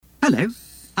Hello,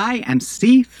 I am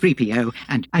C3PO,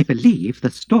 and I believe the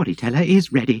storyteller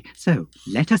is ready, so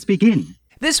let us begin.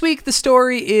 This week, the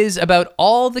story is about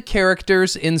all the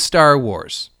characters in Star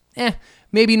Wars.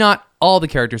 Maybe not all the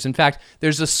characters. In fact,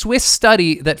 there's a Swiss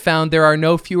study that found there are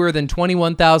no fewer than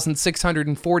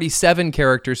 21,647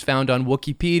 characters found on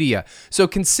Wikipedia. So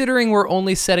considering we're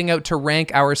only setting out to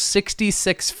rank our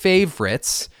 66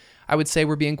 favorites, I would say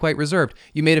we're being quite reserved.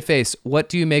 You made a face. What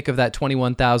do you make of that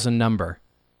 21,000 number?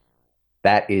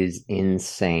 That is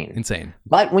insane. Insane.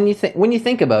 But when you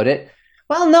think about it,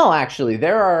 well, no, actually,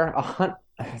 there are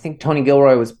I think Tony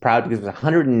Gilroy was proud because it was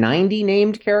 190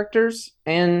 named characters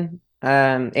in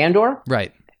Andor.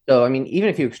 Right. So, I mean, even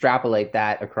if you extrapolate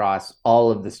that across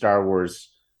all of the Star Wars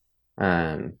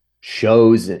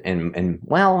shows and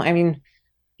well, I mean,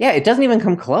 yeah, it doesn't even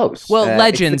come close. Well,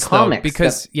 Legends, though,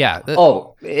 because,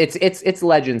 it's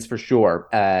Legends for sure.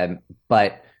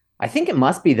 But I think it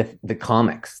must be the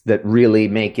comics that really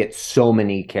make it so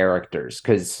many characters,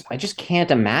 because I just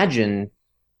can't imagine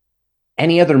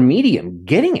any other medium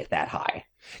getting it that high.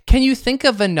 Can you think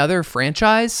of another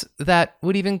franchise that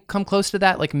would even come close to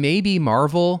that? Like maybe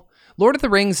Marvel? Lord of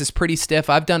the Rings is pretty stiff.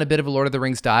 I've done a bit of a Lord of the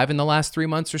Rings dive in the last 3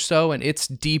 months or so, and it's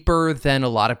deeper than a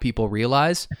lot of people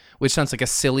realize, which sounds like a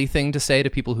silly thing to say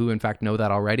to people who in fact know that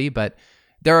already, but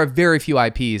there are very few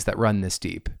IPs that run this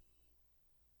deep.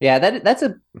 Yeah, that's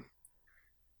a...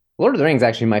 Lord of the Rings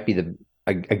actually might be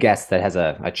a guess that has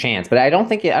a chance, but I don't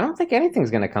think anything's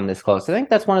going to come this close. I think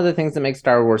that's one of the things that makes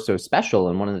Star Wars so special,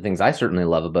 and one of the things I certainly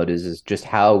love about it is just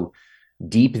how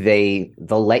deep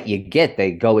they'll let you get.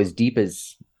 They go as deep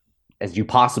as you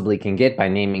possibly can get by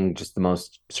naming just the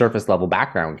most surface level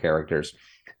background characters.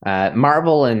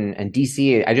 Marvel and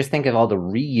DC, I just think of all the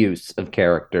reuse of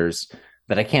characters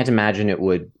that I can't imagine it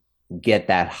would get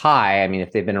that high. I mean,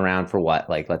 if they've been around for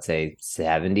what, like, let's say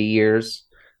 70 years.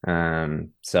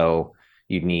 So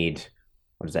you'd need,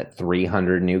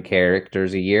 300 new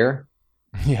characters a year?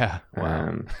 Yeah.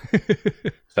 Wow.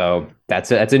 So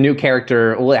that's a new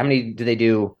character. Well, how many do they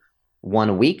do? One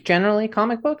a week generally,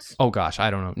 comic books? Oh gosh, I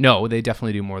don't know. No, they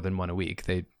definitely do more than one a week.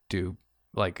 They do,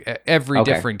 like, every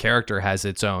different character has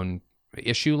its own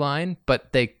issue line,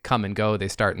 but they come and go, they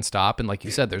start and stop, and like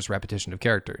you said, there's repetition of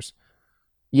characters.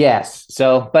 Yes.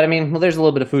 So, but I mean, well, there's a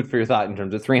little bit of food for your thought in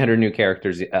terms of 300 new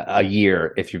characters a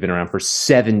year if you've been around for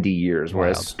 70 years,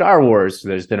 whereas Star Wars,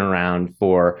 there's been around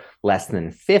for less than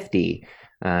 50,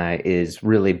 is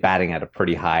really batting at a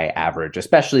pretty high average,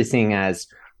 especially seeing as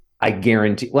I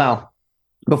guarantee, well,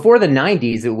 before the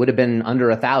 90s, it would have been under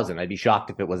 1,000. I'd be shocked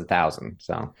if it was 1,000.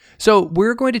 So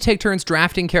we're going to take turns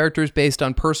drafting characters based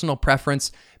on personal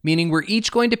preference, meaning we're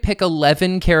each going to pick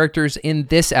 11 characters in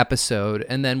this episode,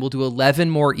 and then we'll do 11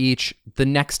 more each the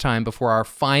next time before our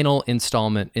final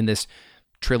installment in this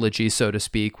trilogy, so to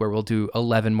speak, where we'll do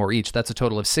 11 more each. That's a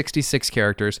total of 66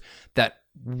 characters that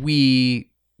we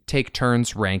take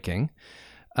turns ranking.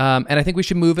 And I think we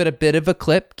should move at a bit of a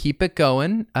clip, keep it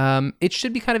going. It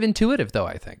should be kind of intuitive, though,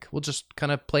 I think. We'll just kind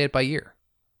of play it by ear.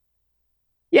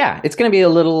 Yeah, it's going to be a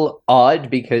little odd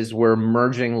because we're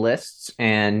merging lists,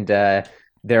 and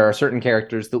there are certain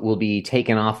characters that will be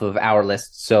taken off of our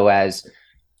list, so as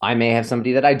I may have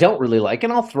somebody that I don't really like,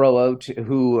 and I'll throw out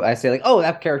who I say, like, oh,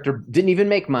 that character didn't even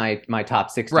make my top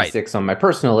 66 on my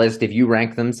personal list if you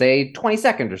rank them, say,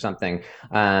 22nd or something.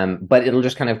 But it'll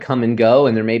just kind of come and go,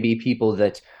 and there may be people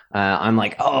that I'm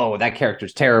like, oh, that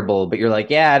character's terrible, but you're like,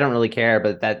 yeah, I don't really care,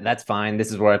 but that's fine. This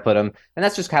is where I put them, and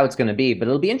that's just how it's going to be. But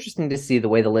it'll be interesting to see the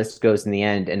way the list goes in the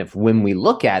end, and if when we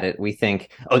look at it, we think,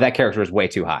 oh, that character is way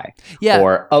too high,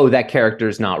 or oh, that character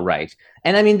is not right.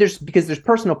 And I mean, there's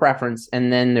personal preference,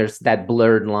 and then there's that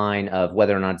blurred line of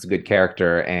whether or not it's a good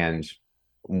character and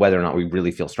whether or not we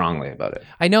really feel strongly about it.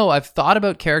 I know I've thought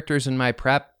about characters in my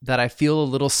prep that I feel a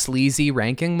little sleazy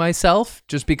ranking myself,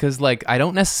 just because, like, I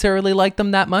don't necessarily like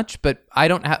them that much, but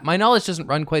my knowledge doesn't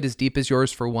run quite as deep as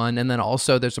yours, for one. And then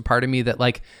also there's a part of me that,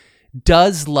 like,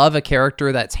 does love a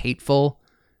character that's hateful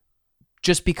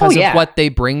just because of what they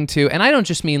bring to, and I don't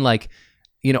just mean, like,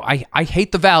 you know, I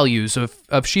hate the values of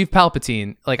Sheev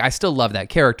Palpatine. Like, I still love that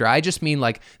character. I just mean,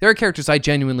 like, there are characters I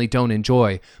genuinely don't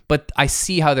enjoy, but I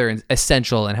see how they're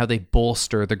essential and how they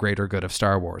bolster the greater good of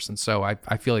Star Wars. And so I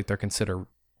feel like they're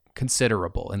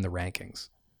considerable in the rankings.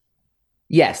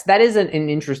 Yes, that is an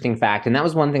interesting fact. And that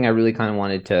was one thing I really kind of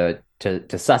wanted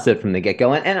to suss it from the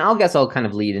get-go. And I'll guess I'll kind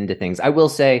of lead into things. I will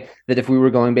say that if we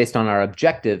were going based on our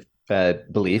objective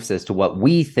beliefs as to what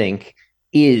we think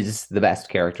is the best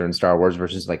character in Star Wars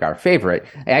versus, like, our favorite,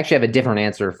 I actually have a different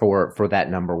answer for that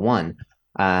number one.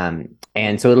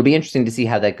 And so it'll be interesting to see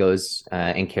how that goes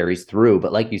and carries through.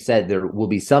 But like you said, there will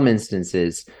be some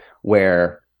instances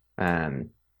where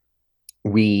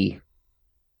we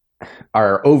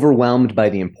are overwhelmed by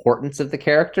the importance of the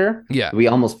character. Yeah. We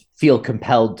almost feel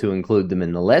compelled to include them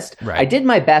in the list. Right. I did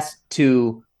my best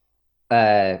to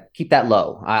keep that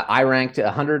low. I ranked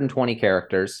 120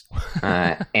 characters,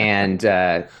 and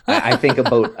I think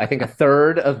a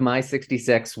third of my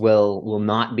 66 will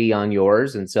not be on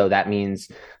yours, and so that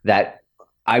means that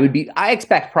I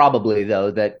expect probably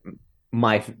though that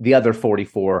the other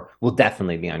 44 will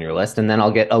definitely be on your list, and then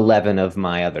I'll get 11 of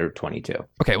my other 22.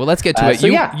 Okay, well, let's get to it. So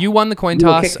you won the coin we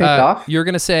will toss. kick things off. You're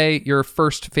going to say your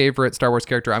first favorite Star Wars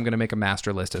character. I'm going to make a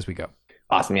master list as we go.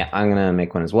 Awesome. Yeah, I'm going to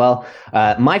make one as well.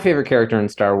 My favorite character in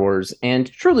Star Wars,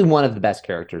 and truly one of the best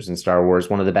characters in Star Wars,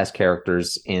 one of the best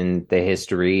characters in the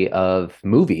history of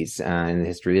movies, in the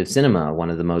history of cinema, one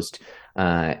of the most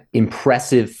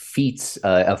impressive feats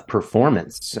of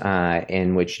performance,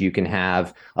 in which you can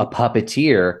have a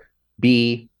puppeteer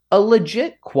be a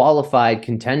legit qualified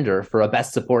contender for a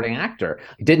Best Supporting Actor.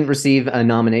 Didn't receive a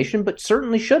nomination, but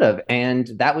certainly should have. And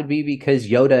that would be because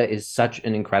Yoda is such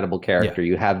an incredible character. Yeah.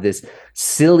 You have this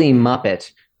silly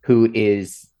Muppet who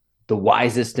is the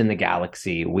wisest in the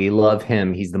galaxy. We love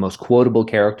him. He's the most quotable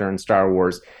character in Star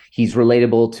Wars. He's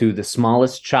relatable to the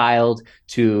smallest child,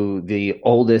 to the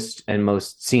oldest and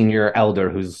most senior elder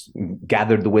who's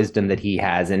gathered the wisdom that he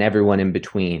has, and everyone in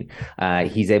between.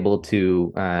 He's able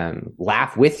to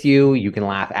laugh with you. You can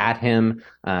laugh at him.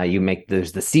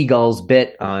 There's the seagulls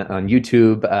bit on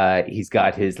YouTube. He's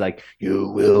got his you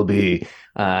will be.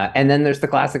 And then there's the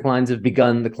classic lines of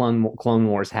begun the Clone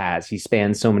Wars has. He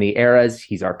spans so many eras.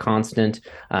 He's our constant.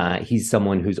 He's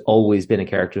someone who's always been a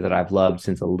character that I've loved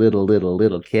since a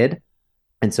little kid.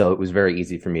 And so it was very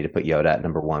easy for me to put Yoda at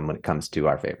number one when it comes to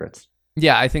our favorites.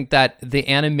 Yeah, I think that the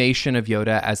animation of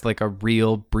Yoda as a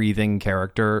real breathing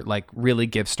character really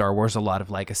gives Star Wars a lot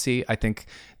of legacy. I think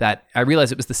that I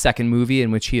realize it was the second movie in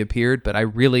which he appeared, but I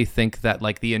really think that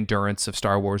the endurance of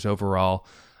Star Wars overall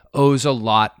owes a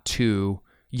lot to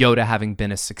Yoda having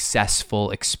been a successful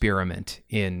experiment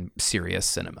in serious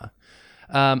cinema.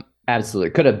 Absolutely.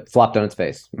 Could have flopped on its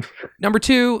face. Number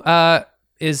two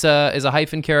is a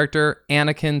hyphen character,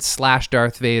 Anakin /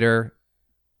 Darth Vader,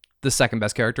 the second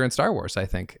best character in Star Wars, I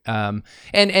think.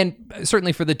 And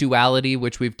certainly for the duality,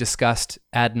 which we've discussed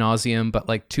ad nauseum,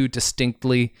 but two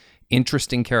distinctly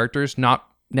interesting characters, not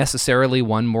necessarily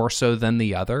one more so than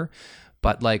the other,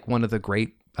 but one of the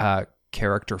great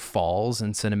character falls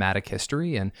in cinematic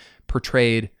history and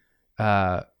portrayed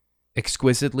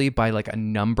exquisitely by a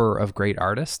number of great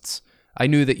artists. I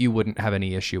knew that you wouldn't have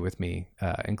any issue with me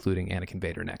including Anakin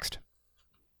Vader next.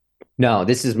 No,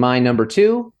 this is my number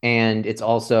two, and it's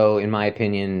also, in my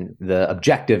opinion, the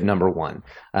objective number one.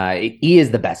 He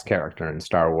is the best character in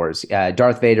Star Wars.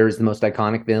 Darth Vader is the most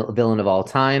iconic villain of all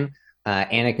time.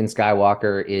 Anakin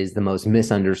Skywalker is the most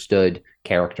misunderstood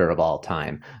character of all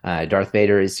time. Darth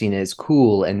Vader is seen as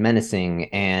cool and menacing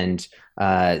and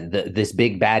this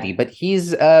big baddie, but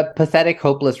he's a pathetic,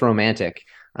 hopeless romantic.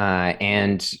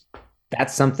 And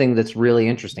that's something that's really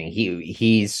interesting.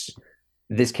 He's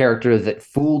this character that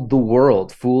fooled the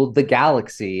world, fooled the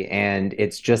galaxy, and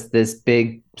it's just this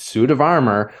big suit of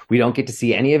armor. We don't get to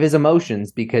see any of his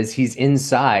emotions because he's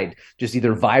inside, just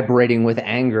either vibrating with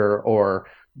anger or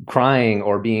crying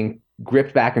or being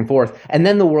gripped back and forth. And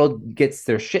then the world gets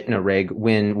their shit in a rig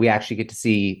when we actually get to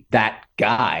see that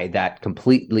guy, that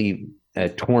completely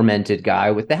tormented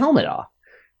guy with the helmet off.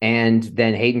 And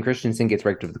then Hayden Christensen gets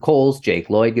raked over the coals.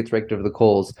 Jake Lloyd gets raked over the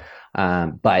coals.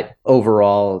 But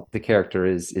overall, the character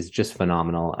is just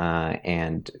phenomenal.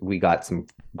 And we got some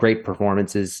great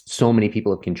performances. So many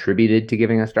people have contributed to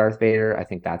giving us Darth Vader. I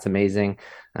think that's amazing.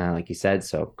 Like you said,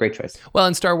 so great choice. Well,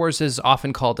 and Star Wars is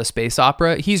often called a space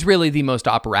opera. He's really the most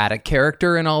operatic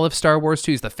character in all of Star Wars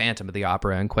too. He's the Phantom of the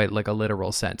Opera in quite a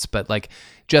literal sense. But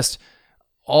just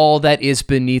all that is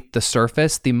beneath the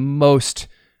surface, the most...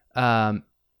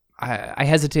 I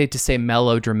hesitate to say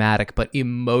melodramatic, but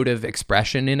emotive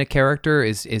expression in a character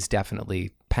is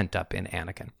definitely pent up in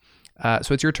Anakin.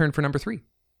 So it's your turn for number three.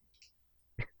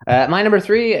 My number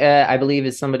three, I believe,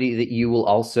 is somebody that you will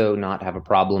also not have a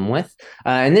problem with.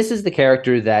 And this is the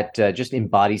character that just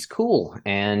embodies cool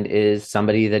and is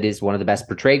somebody that is one of the best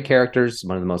portrayed characters,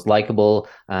 one of the most likable,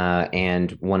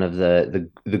 and one of the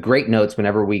great notes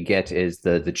whenever we get is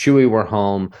the Chewie we're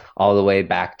home all the way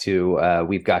back to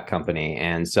we've got company.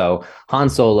 And so Han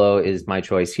Solo is my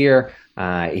choice here.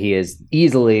 He is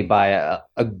easily by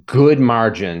a good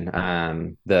margin,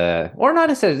 or not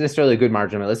necessarily a good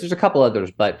margin on my list. There's a couple others,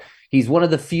 but he's one of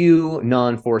the few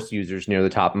non-Force users near the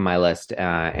top of my list.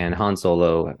 And Han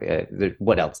Solo,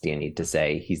 what else do you need to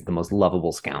say? He's the most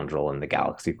lovable scoundrel in the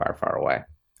galaxy far, far away.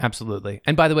 Absolutely.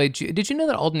 And by the way, did you know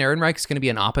that Alden Ehrenreich is going to be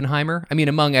an Oppenheimer? I mean,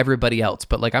 among everybody else,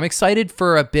 but like I'm excited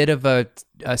for a bit of a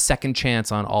second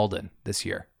chance on Alden this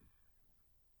year.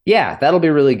 Yeah, that'll be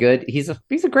really good. He's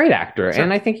a great actor, Sure.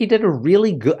 and I think he did a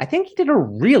really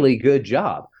good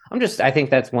job. I think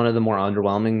that's one of the more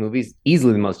underwhelming movies,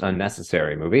 easily the most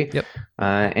unnecessary movie. Yep.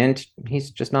 And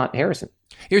he's just not Harrison.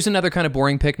 Here's another kind of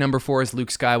boring pick. Number 4 is Luke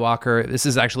Skywalker. This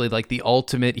is actually like the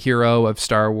ultimate hero of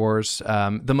Star Wars,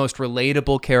 the most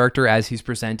relatable character as he's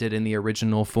presented in the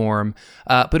original form,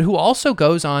 but who also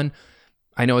goes on,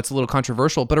 I know it's a little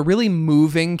controversial, but a really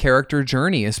moving character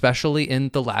journey, especially in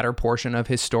the latter portion of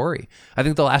his story. I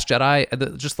think The Last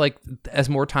Jedi, just like as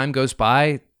more time goes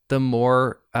by, the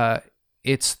more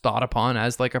it's thought upon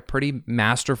as like a pretty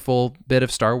masterful bit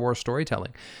of Star Wars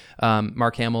storytelling.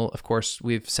 Mark Hamill, of course,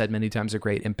 we've said many times, a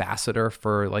great ambassador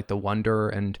for like the wonder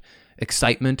and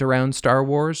excitement around Star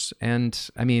Wars. And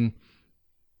I mean,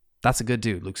 that's a good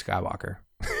dude, Luke Skywalker.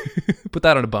 Put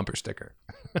that on a bumper sticker.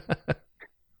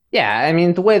 Yeah, I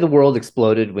mean, the way the world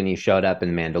exploded when he showed up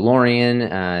in The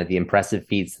Mandalorian, the impressive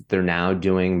feats that they're now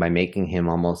doing by making him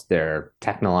almost their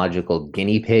technological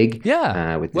guinea pig,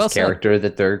 with this character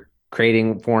that they're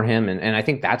creating for him. And I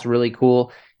think that's really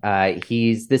cool.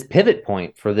 He's this pivot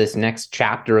point for this next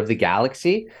chapter of the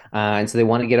galaxy. And so they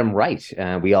want to get him right.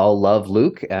 We all love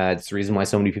Luke. It's the reason why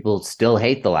so many people still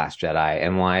hate The Last Jedi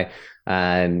and why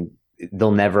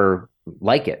they'll never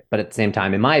like it. But at the same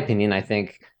time, in my opinion, I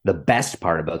think the best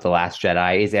part about The Last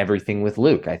Jedi is everything with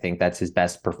Luke. I think that's his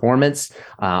best performance.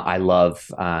 I love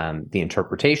the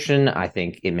interpretation. I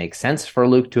think it makes sense for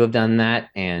Luke to have done that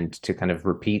and to kind of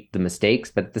repeat the mistakes,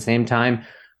 but at the same time,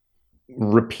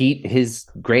 repeat his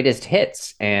greatest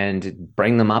hits and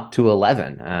bring them up to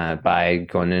 11 by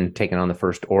going and taking on the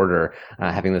First Order,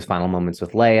 having those final moments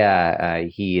with Leia.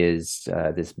 He is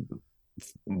this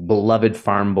beloved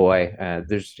farm boy.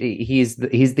 He's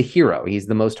the hero. He's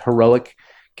the most heroic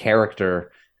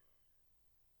character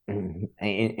in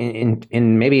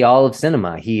maybe all of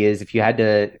cinema. He is, if you had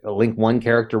to link one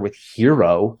character with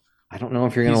hero, I don't know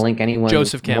if you're going to link anyone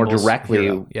Joseph more Campbell's directly.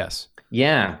 Hero. Yes.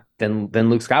 Yeah, than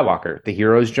Luke Skywalker, the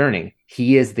hero's journey.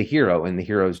 He is the hero in the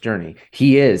hero's journey.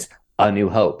 He is A New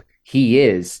Hope. He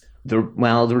is the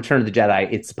Return of the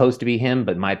Jedi. It's supposed to be him,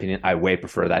 but in my opinion, I way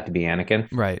prefer that to be Anakin.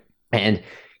 Right. And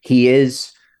he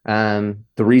is the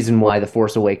reason why The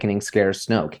Force Awakening scares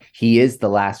Snoke. He is the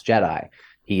Last Jedi.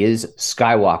 He is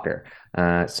Skywalker.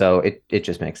 So it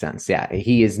just makes sense. Yeah,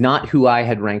 he is not who I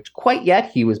had ranked quite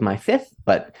yet. He was my 5th,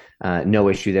 but no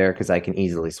issue there because I can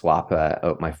easily swap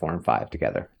out my 4 and 5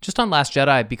 together. Just on Last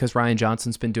Jedi, because Rian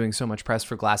Johnson's been doing so much press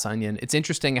for Glass Onion, it's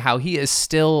interesting how he is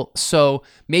still so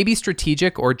maybe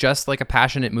strategic or just like a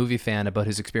passionate movie fan about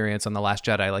his experience on The Last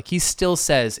Jedi. Like he still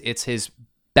says it's his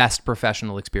best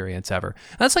professional experience ever.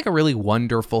 That's like a really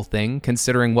wonderful thing,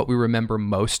 considering what we remember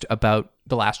most about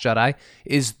The Last Jedi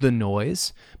is the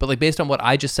noise. But like based on what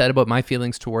I just said about my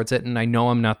feelings towards it, and I know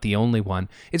I'm not the only one,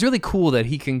 it's really cool that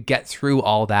he can get through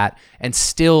all that and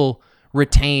still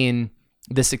retain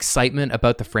this excitement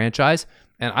about the franchise.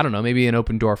 And I don't know, maybe an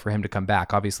open door for him to come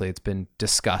back. Obviously, it's been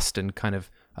discussed and kind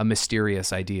of a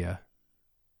mysterious idea.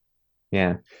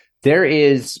 Yeah. There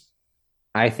is,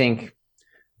 I think,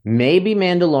 maybe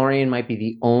Mandalorian might be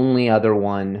the only other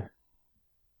one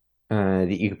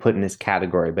that you could put in this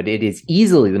category, but it is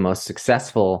easily the most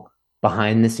successful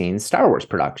behind-the-scenes Star Wars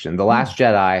production. The Last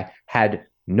Jedi had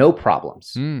no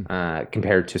problems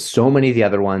compared to so many of the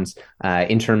other ones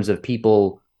in terms of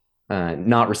people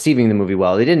not receiving the movie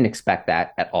well. They didn't expect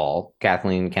that at all.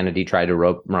 Kathleen Kennedy tried to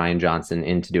rope Rian Johnson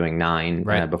into doing 9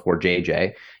 before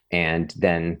JJ, and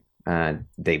then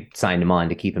they signed him on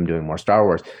to keep him doing more Star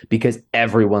Wars because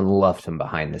everyone loved him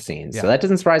behind the scenes. Yeah. So that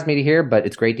doesn't surprise me to hear, but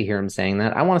it's great to hear him saying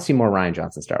that. I want to see more Rian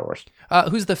Johnson Star Wars.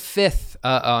 Who's the 5th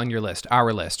on your list,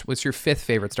 our list? What's your 5th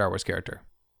favorite Star Wars character?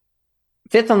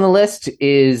 5th on the list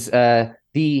is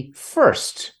the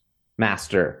first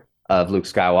master of Luke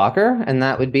Skywalker, and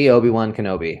that would be Obi-Wan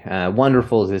Kenobi.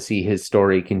 Wonderful to see his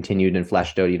story continued and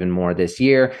fleshed out even more this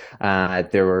year.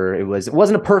 It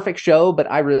wasn't a perfect show, but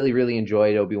I really, really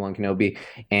enjoyed Obi-Wan Kenobi,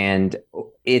 and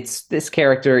it's this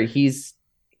character. He's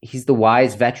the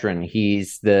wise veteran.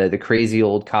 He's the crazy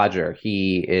old codger.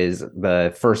 He is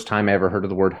the first time I ever heard of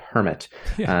the word hermit.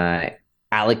 Yeah.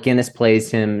 Alec Guinness plays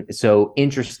him so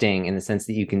interesting in the sense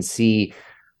that you can see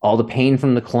all the pain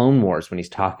from the Clone Wars when he's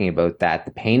talking about that,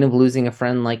 the pain of losing a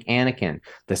friend like Anakin,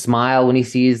 the smile when he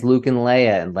sees Luke and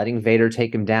Leia and letting Vader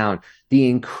take him down, the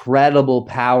incredible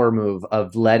power move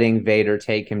of letting Vader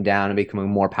take him down and becoming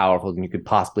more powerful than you could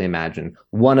possibly imagine.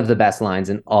 One of the best lines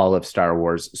in all of Star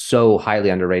Wars, so highly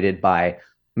underrated by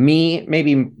me,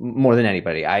 maybe more than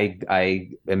anybody, I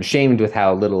am ashamed with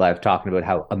how little I've talked about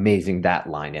how amazing that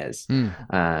line is,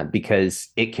 because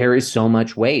it carries so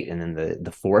much weight. And then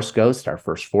the Force Ghost, our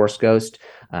first Force Ghost,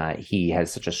 he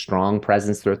has such a strong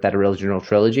presence throughout that original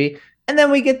trilogy. And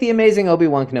then we get the amazing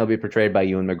Obi-Wan Kenobi portrayed by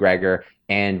Ewan McGregor.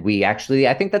 And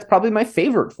I think that's probably my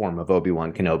favorite form of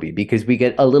Obi-Wan Kenobi, because we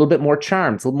get a little bit more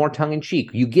charm. It's a little more tongue-in-cheek.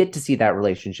 You get to see that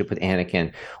relationship with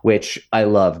Anakin, which I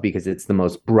love because it's the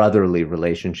most brotherly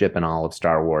relationship in all of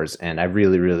Star Wars. And I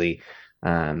really, really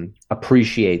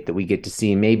appreciate that we get to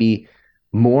see maybe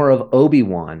more of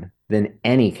Obi-Wan than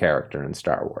any character in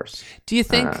Star Wars. Do you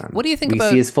think, what do you think we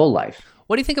about... see his full life.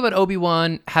 What do you think about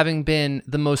Obi-Wan having been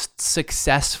the most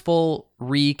successful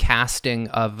recasting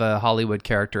of a Hollywood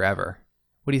character ever?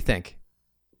 What do you think?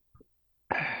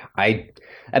 I'd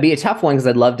be a tough one because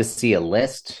I'd love to see a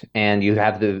list, and you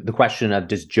have the question of,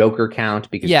 does Joker count?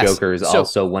 Because yes. Joker is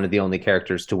also one of the only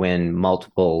characters to win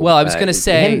multiple. Well, I was going to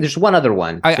say there's one other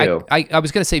one too. I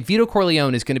was going to say Vito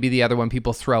Corleone is going to be the other one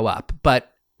people throw up,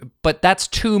 but that's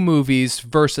two movies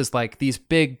versus like these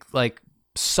big like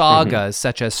sagas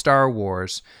such as Star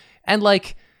Wars. And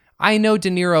like, I know De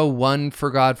Niro won for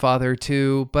Godfather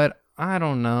 2, but I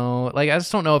don't know. Like, I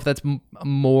just don't know if that's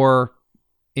more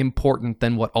important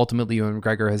than what ultimately Ewan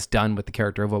McGregor has done with the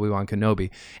character of Obi-Wan Kenobi.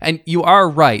 And you are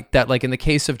right that like in the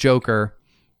case of Joker,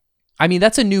 I mean,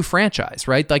 that's a new franchise,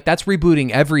 right? Like that's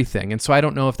rebooting everything. And so I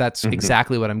don't know if that's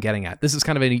exactly what I'm getting at. This is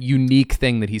kind of a unique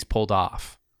thing that he's pulled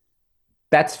off.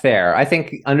 That's fair. I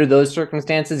think under those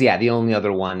circumstances, yeah, the only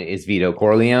other one is Vito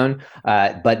Corleone.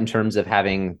 But in terms of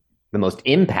having the most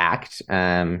impact,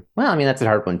 well, I mean, that's a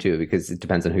hard one too, because it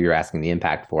depends on who you're asking the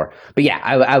impact for. But yeah,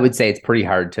 I would say it's pretty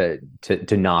hard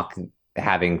to knock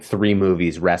having 3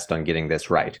 movies rest on getting this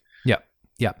right.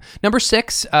 Yeah. Number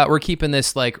 6, we're keeping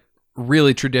this like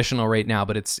really traditional right now,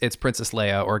 but it's Princess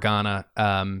Leia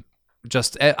Organa.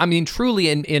 Just, I mean, truly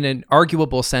in an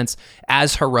arguable sense,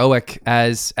 as heroic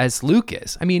as Luke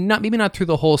is. I mean, maybe not through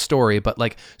the whole story, but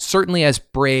like certainly as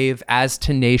brave, as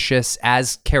tenacious,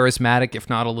 as charismatic, if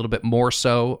not a little bit more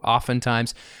so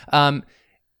oftentimes. And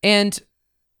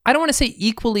I don't want to say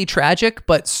equally tragic,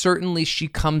 but certainly she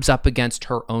comes up against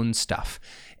her own stuff.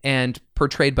 And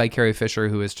portrayed by Carrie Fisher,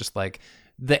 who is just like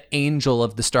the angel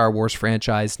of the Star Wars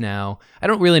franchise now. I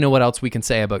don't really know what else we can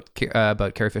say about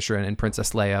Carrie Fisher and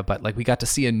Princess Leia, but like we got to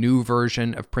see a new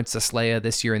version of Princess Leia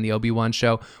this year in the Obi-Wan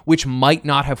show, which might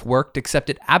not have worked, except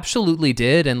it absolutely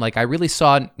did. And like I really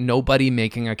saw nobody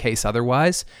making a case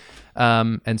otherwise.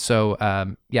 And so,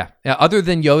 other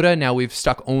than Yoda, now we've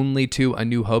stuck only to A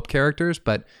New Hope characters,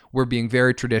 but we're being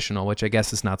very traditional, which I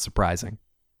guess is not surprising.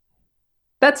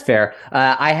 That's fair.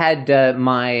 I had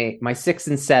my 6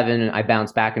 and 7. I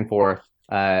bounced back and forth.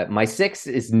 My 6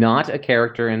 is not a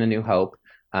character in A New Hope.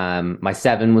 My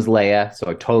 7 was Leia,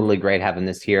 so totally great having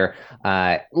this here.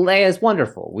 Leia is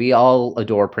wonderful. We all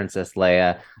adore Princess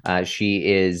Leia. She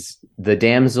is the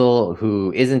damsel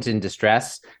who isn't in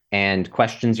distress and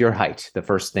questions your height the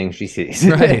first thing she sees.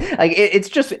 Right. Like it's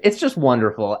just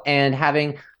wonderful. And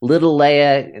having little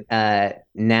Leia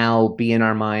now be in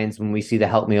our minds when we see the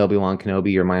 "Help me, Obi-Wan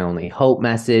Kenobi, you're my only hope"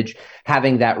 message,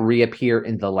 having that reappear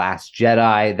in The Last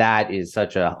Jedi, that is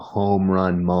such a home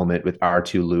run moment with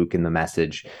R2 Luke in the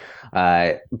message.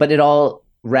 But it all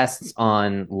rests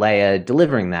on Leia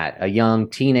delivering that, a young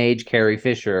teenage Carrie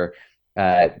Fisher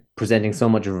presenting so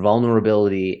much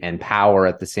vulnerability and power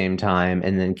at the same time,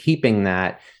 and then keeping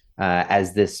that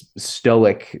as this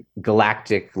stoic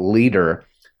galactic leader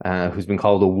who's been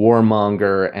called a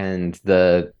warmonger and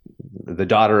the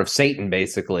daughter of Satan,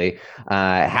 basically,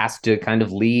 has to kind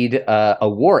of lead a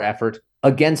war effort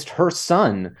against her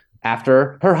son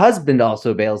after her husband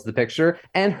also bails the picture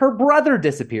and her brother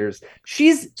disappears.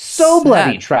 She's so sad.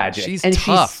 Bloody tragic. She's and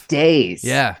tough. She stays.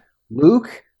 Yeah.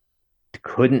 Luke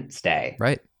couldn't stay.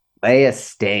 Right. Leia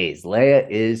stays. Leia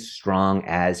is strong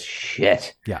as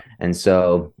shit. Yeah. And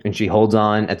she holds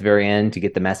on at the very end to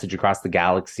get the message across the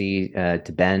galaxy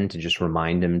to Ben, to just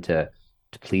remind him to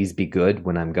please be good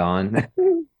when I'm gone.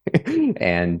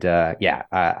 And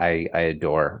I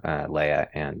adore Leia,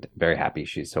 and very happy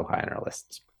she's so high on our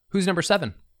lists. Who's number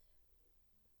 7?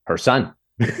 Her son.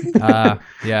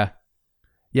 Yeah.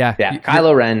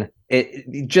 Kylo Ren.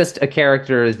 Just a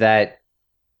character that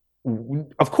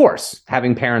of course,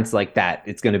 having parents like that,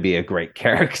 it's going to be a great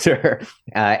character.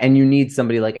 And you need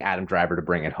somebody like Adam Driver to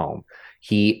bring it home.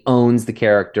 He owns the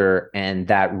character, and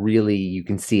that really, you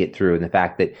can see it through in the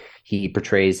fact that he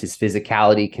portrays his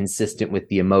physicality consistent with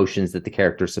the emotions that the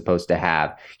character is supposed to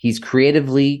have. He's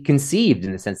creatively conceived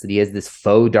in the sense that he has this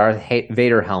faux Darth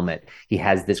Vader helmet. He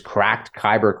has this cracked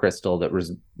kyber crystal that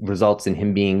results in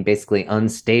him being basically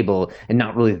unstable and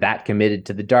not really that committed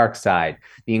to the dark side.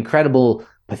 The incredible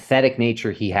pathetic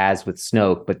nature he has with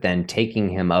Snoke, but then taking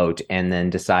him out and then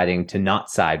deciding to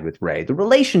not side with Rey. The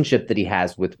relationship that he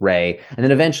has with Rey, and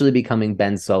then eventually becoming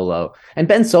Ben Solo. And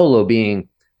Ben Solo being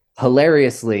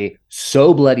hilariously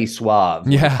so bloody suave.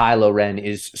 Yeah. Kylo Ren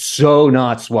is so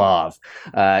not suave.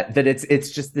 That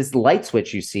it's just this light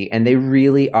switch you see, and they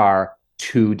really are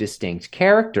two distinct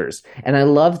characters. And I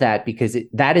love that because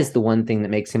that is the one thing that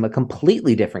makes him a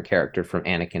completely different character from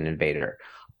Anakin and Vader.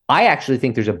 I actually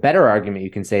think there's a better argument you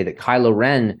can say that Kylo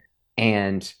Ren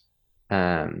and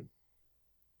Ben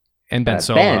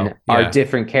Solo are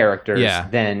different characters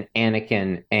than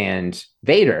Anakin and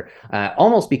Vader,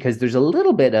 almost because there's a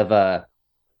little bit of a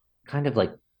kind of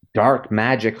like dark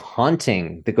magic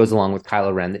haunting that goes along with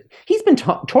Kylo Ren. He's been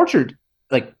tortured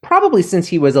like probably since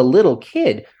he was a little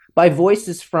kid by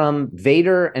voices from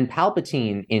Vader and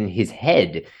Palpatine in his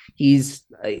head.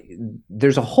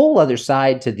 There's a whole other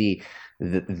side to the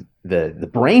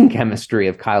brain chemistry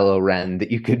of Kylo Ren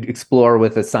that you could explore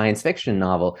with a science fiction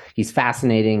novel. He's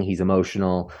fascinating, he's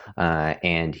emotional,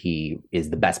 and he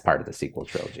is the best part of the sequel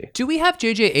trilogy. Do we have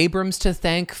J.J. Abrams to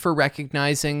thank for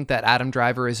recognizing that Adam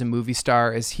Driver is a movie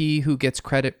star? Is he who gets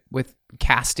credit with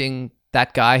casting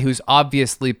that guy who's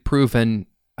obviously proven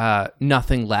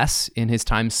nothing less in his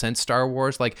time since Star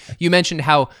Wars? Like you mentioned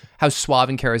how suave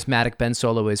and charismatic Ben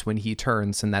Solo is when he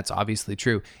turns, and that's obviously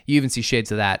true. You even see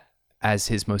shades of that as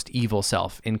his most evil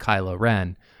self in Kylo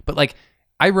Ren. But like,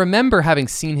 I remember having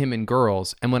seen him in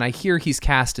Girls, and when I hear he's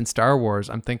cast in Star Wars,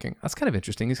 I'm thinking, that's kind of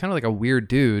interesting. He's kind of like a weird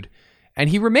dude,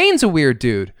 and he remains a weird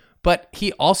dude, but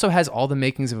he also has all the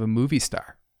makings of a movie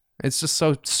star. It's just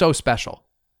so special.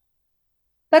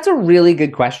 That's a really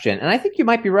good question, and I think you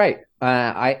might be right.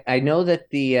 I know that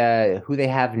the who they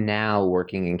have now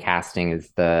working in casting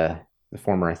is the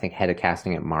former, I think, head of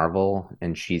casting at Marvel,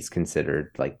 and she's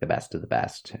considered like the best of the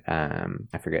best.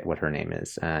 I forget what her name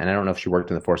is, and I don't know if she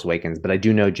worked in The Force Awakens, but I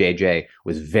do know JJ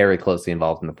was very closely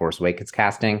involved in The Force Awakens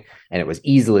casting, and it was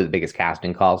easily the biggest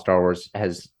casting call Star Wars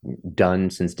has done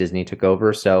since Disney took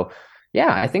over. So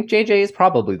yeah, I think JJ is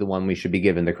probably the one we should be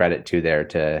giving the credit to there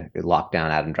to lock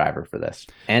down Adam Driver for this.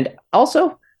 And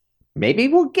also, maybe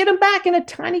we'll get him back in a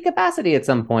tiny capacity at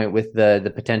some point with the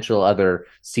potential other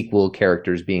sequel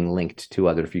characters being linked to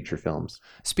other future films.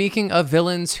 Speaking of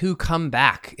villains who come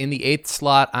back, in the 8th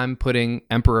slot, I'm putting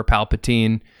Emperor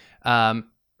Palpatine.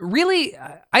 Really,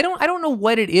 I don't know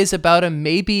what it is about him.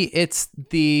 Maybe it's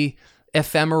the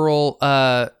ephemeral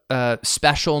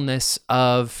specialness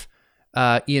of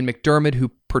Ian McDiarmid, who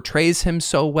portrays him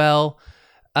so well.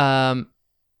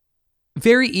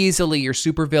 Very easily, your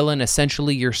supervillain,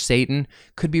 essentially your Satan,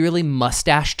 could be really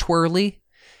mustache twirly.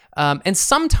 And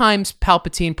sometimes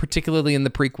Palpatine, particularly in the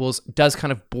prequels, does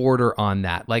kind of border on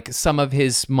that. Like some of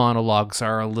his monologues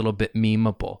are a little bit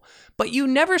memeable. But you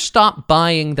never stop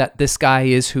buying that this guy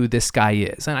is who this guy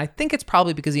is. And I think it's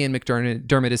probably because Ian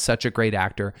McDiarmid is such a great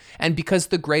actor, and because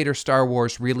the greater Star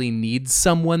Wars really needs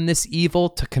someone this evil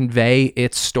to convey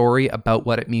its story about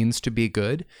what it means to be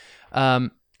good.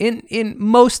 In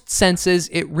most senses,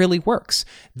 it really works.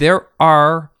 There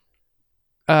are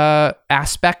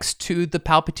aspects to the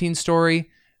Palpatine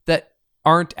story that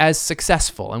aren't as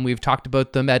successful, and we've talked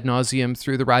about them ad nauseum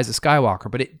through The Rise of Skywalker,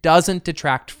 but it doesn't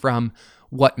detract from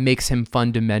what makes him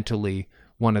fundamentally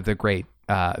one of the great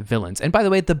villains. And by the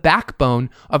way, the backbone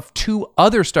of 2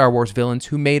 other Star Wars villains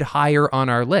who made higher on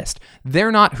our list.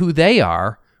 They're not who they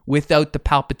are without the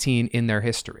Palpatine in their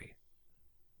history.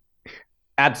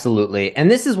 Absolutely. And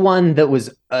this is one that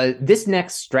was, this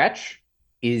next stretch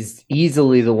is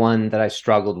easily the one that I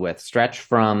struggled with. Stretch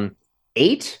from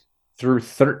 8 through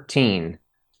 13.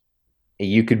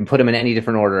 You could put them in any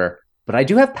different order, but I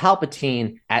do have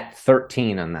Palpatine at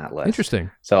 13 on that list.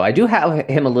 Interesting. So I do have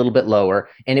him a little bit lower,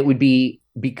 and it would be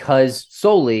because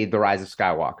solely The Rise of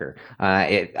Skywalker.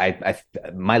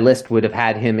 My list would have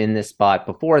had him in this spot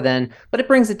before then, but it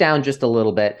brings it down just a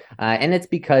little bit. And it's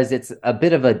because it's a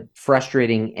bit of a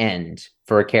frustrating end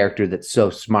for a character that's so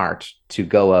smart to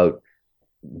go out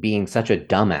being such a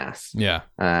dumbass. Yeah.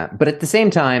 But at the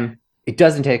same time, it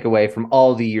doesn't take away from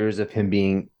all the years of him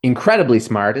being incredibly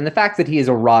smart, and the fact that he is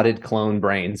a rotted clone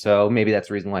brain. So maybe that's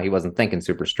the reason why he wasn't thinking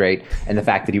super straight. And the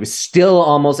fact that he was still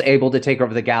almost able to take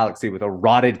over the galaxy with a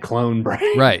rotted clone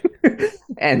brain. Right.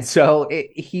 And so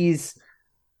he's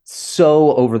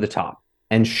so over the top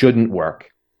and shouldn't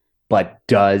work, but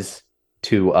does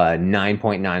to a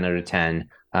 9.9 out of 10.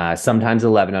 Sometimes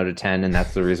 11 out of 10, and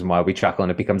that's the reason why we chuckle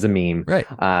and it becomes a meme. Right.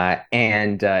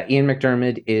 And Ian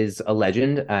McDiarmid is a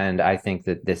legend, and I think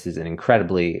that this is an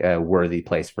incredibly worthy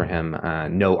place for him.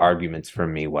 No arguments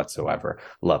from me whatsoever.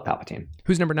 Love Palpatine.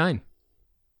 Who's number 9?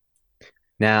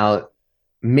 Now,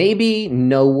 maybe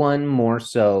no one more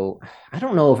so. I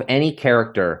don't know if any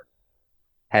character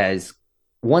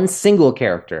one single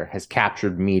character has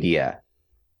captured media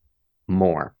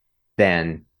more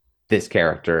than this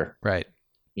character. Right.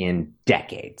 In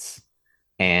decades,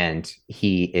 and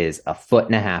he is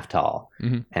 1.5 feet tall,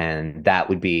 and that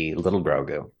would be Little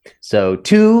Grogu. So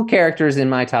 2 characters in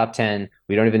my top 10.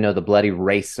 We don't even know the bloody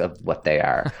race of what they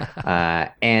are.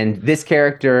 And this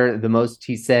character, the most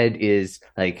he said is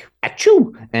like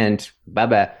achoo and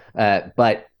baba,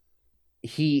 but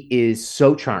he is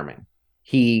so charming.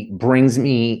 He brings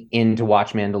me in to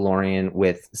watch Mandalorian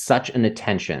with such an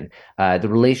attention. The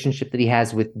relationship that he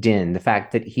has with Din, the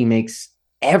fact that he makes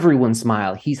everyone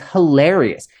smile. He's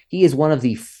hilarious. He is one of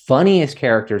the funniest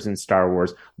characters in Star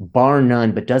Wars, bar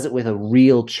none, but does it with a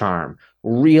real charm,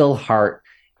 real heart,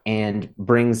 and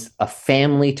brings a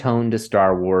family tone to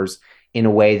Star Wars in a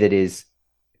way that is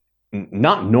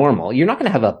not normal. You're not going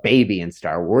to have a baby in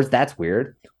Star Wars. That's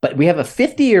weird. But we have a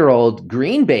 50-year-old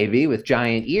green baby with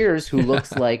giant ears who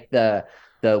looks like the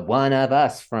one of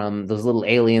us from those little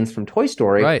aliens from Toy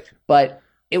Story. Right. But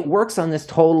it works on this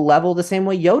total level the same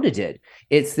way Yoda did.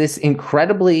 It's this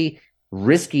incredibly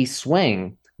risky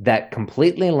swing that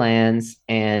completely lands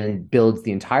and builds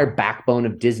the entire backbone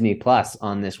of Disney Plus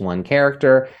on this one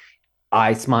character.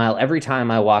 I smile every time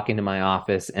I walk into my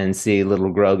office and see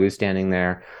little Grogu standing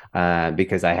there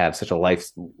because I have such a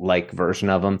life-like version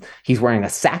of him. He's wearing a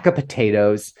sack of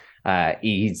potatoes.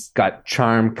 He's got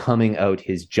charm coming out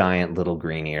his giant little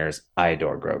green ears. I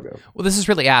adore Grogu. Well, this is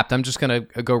really apt. I'm just going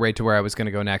to go right to where I was going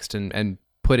to go next and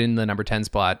put in the number 10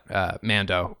 spot,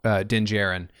 Mando, Din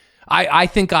Djarin. I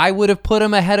think I would have put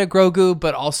him ahead of Grogu,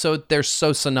 but also they're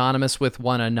so synonymous with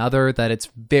one another that it's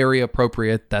very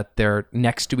appropriate that they're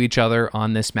next to each other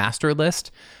on this master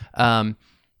list.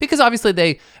 Because obviously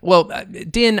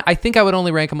Din, I think I would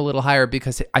only rank him a little higher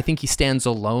because I think he stands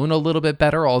alone a little bit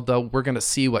better, although we're going to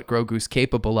see what Grogu's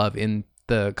capable of in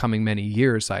the coming many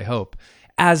years, I hope.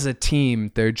 As a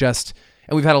team, they're just,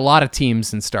 and we've had a lot of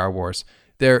teams in Star Wars,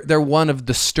 they're one of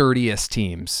the sturdiest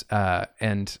teams.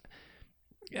 And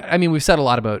I mean, we've said a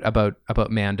lot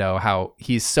about Mando, how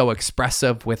he's so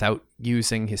expressive without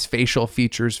using his facial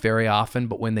features very often,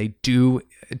 but when they do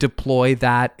deploy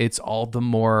that, it's all the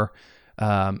more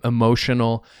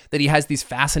emotional, that he has these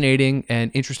fascinating and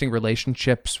interesting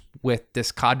relationships with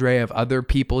this cadre of other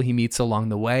people he meets along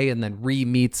the way and then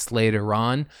re-meets later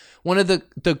on. One of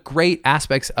the great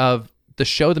aspects of the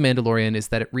show The Mandalorian is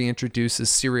that it reintroduces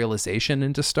serialization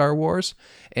into Star Wars,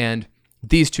 and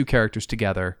these two characters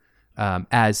together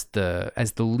as the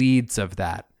leads of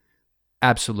that,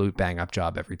 absolute bang up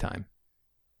job every time.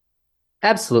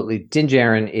 Absolutely. Din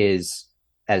Djarin is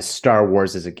as Star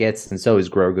Wars as it gets, and so is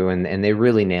Grogu, and they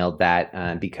really nailed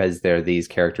that because they're these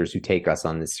characters who take us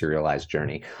on this serialized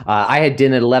journey. I had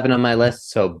Din at 11 on my list,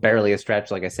 so barely a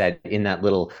stretch, like I said, in that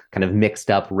little kind of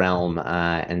mixed up realm,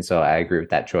 and so I agree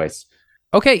with that choice.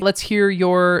 Okay, let's hear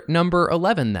your number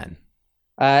 11 then.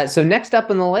 So next up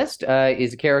on the list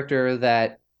is a character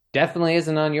that definitely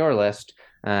isn't on your list.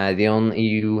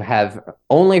 You have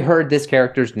only heard this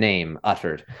character's name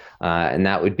uttered, and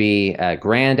that would be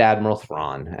Grand Admiral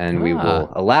Thrawn. And we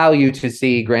will allow you to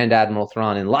see Grand Admiral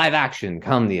Thrawn in live action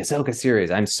come the Ahsoka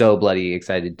series. I'm so bloody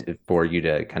excited for you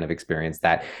to kind of experience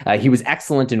that. He was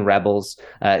excellent in Rebels.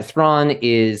 Thrawn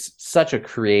is such a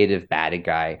creative bad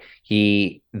guy.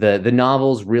 The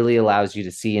novels really allows you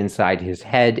to see inside his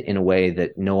head in a way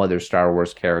that no other Star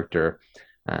Wars character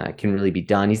can really be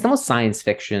done. He's the most science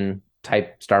fiction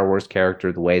type Star Wars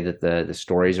character, the way that the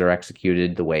stories are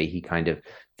executed, the way he kind of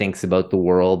thinks about the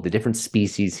world, the different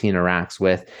species he interacts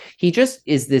with. He just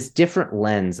is this different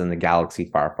lens on the galaxy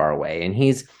far, far away. And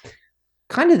he's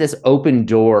kind of this open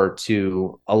door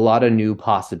to a lot of new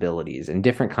possibilities and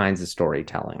different kinds of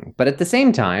storytelling. But at the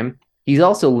same time, he's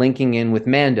also linking in with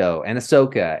Mando and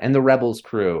Ahsoka and the Rebels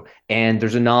crew. And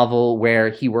there's a novel where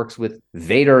he works with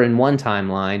Vader in one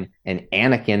timeline and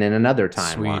Anakin in another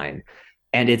timeline. Sweet.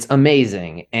 And it's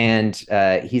amazing. And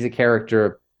he's a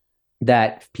character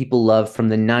that people love from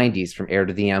the 90s, from Heir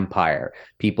to the Empire.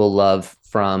 People love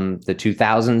from the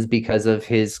 2000s because of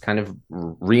his kind of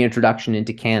reintroduction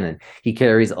into canon. He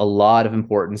carries a lot of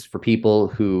importance for people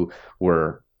who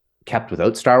were kept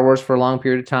without Star Wars for a long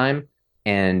period of time,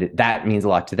 and that means a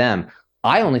lot to them.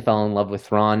 I only fell in love with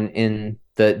Thrawn in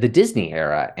the Disney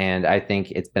era, and I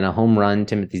think it's been a home run.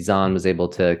 Timothy Zahn was able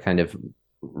to kind of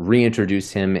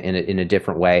reintroduce him in a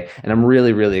different way, and I'm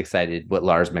really, really excited what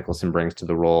Lars Mikkelsen brings to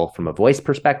the role from a voice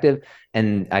perspective,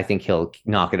 and I think he'll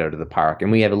knock it out of the park.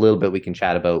 And we have a little bit we can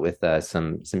chat about with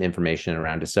some information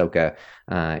around Ahsoka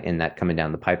in that coming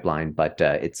down the pipeline, but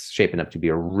it's shaping up to be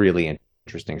a really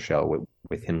interesting show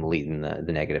with him leading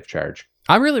the negative charge.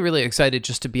 I'm really, really excited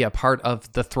just to be a part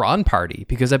of the Thrawn party,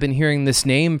 because I've been hearing this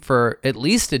name for at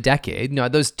least a decade.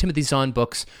 Those Timothy Zahn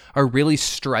books are really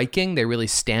striking. They really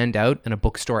stand out in a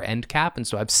bookstore end cap, and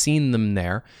so I've seen them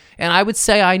there. And I would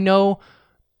say I know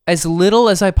as little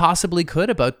as I possibly could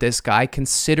about this guy,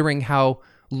 considering how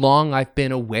long I've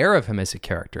been aware of him as a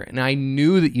character. And I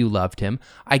knew that you loved him.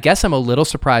 I guess I'm a little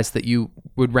surprised that you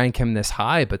would rank him this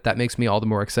high, but that makes me all the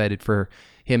more excited for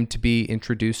him to be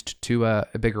introduced to a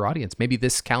bigger audience. Maybe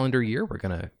this calendar year we're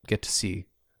going to get to see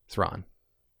Thrawn.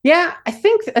 Yeah, I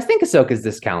think Ahsoka's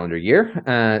this calendar year.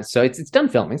 So it's done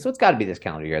filming, so it's got to be this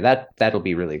calendar year. That'll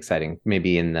be really exciting.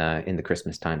 Maybe in the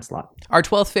Christmas time slot. Our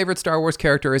 12th favorite Star Wars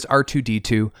character is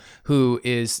R2-D2, who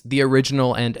is the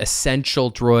original and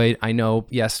essential droid. I know,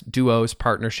 yes, duos,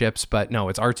 partnerships, but no,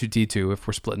 it's R2-D2 if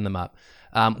we're splitting them up.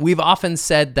 We've often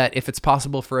said that if it's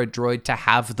possible for a droid to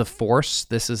have the Force,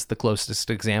 this is the closest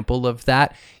example of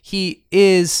that. He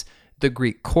is the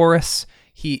Greek chorus.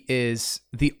 He is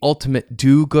the ultimate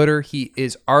do-gooder. He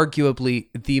is arguably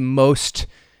the most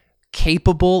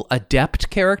capable, adept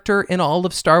character in all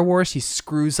of Star Wars. He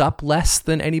screws up less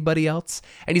than anybody else.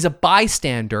 And he's a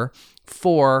bystander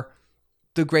for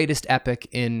the greatest epic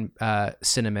in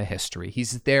cinema history.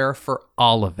 He's there for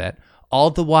all of it, all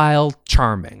the while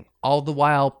charming, all the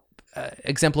while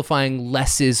exemplifying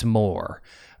less is more.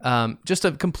 Just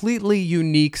a completely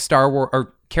unique Star Wars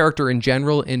or character in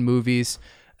general in movies.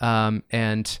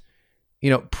 And,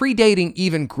 predating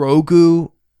even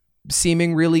Grogu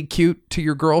seeming really cute to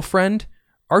your girlfriend,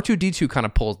 R2-D2 kind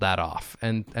of pulled that off.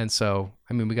 And so,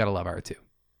 we got to love R2.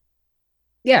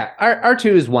 Yeah, R2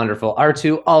 is wonderful.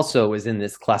 R2 also is in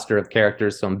this cluster of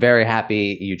characters, so I'm very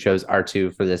happy you chose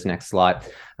R2 for this next slot.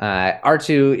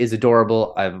 R2 is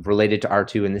adorable. I've related to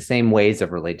R2 in the same ways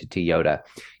I've related to Yoda.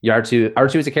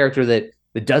 R2 is a character that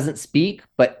doesn't speak,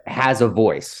 but has a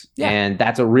voice. Yeah. And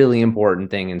that's a really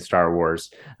important thing in Star Wars.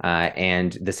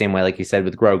 And the same way, like you said,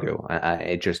 with Grogu,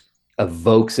 it just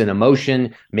evokes an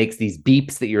emotion, makes these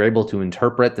beeps that you're able to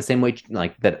interpret the same way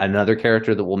like that another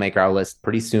character that will make our list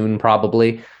pretty soon,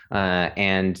 probably.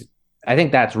 And I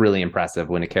think that's really impressive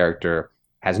when a character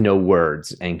has no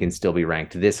words and can still be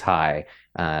ranked this high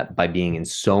by being in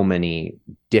so many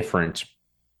different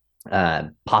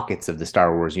pockets of the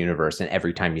Star Wars universe. And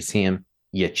every time you see him,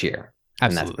 you cheer. Absolutely.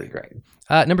 And that's pretty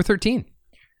great. Number 13.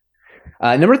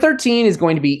 Number 13 is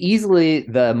going to be easily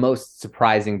the most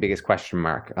surprising, biggest question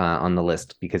mark on the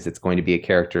list, because it's going to be a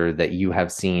character that you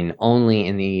have seen only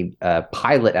in the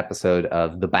pilot episode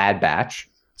of The Bad Batch.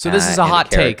 So this is a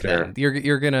hot take then.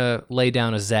 You're going to lay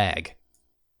down a zag.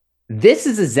 This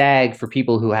is a zag for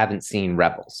people who haven't seen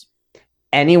Rebels.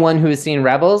 Anyone who has seen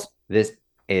Rebels, this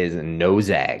is no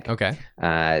zag. Okay.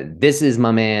 This is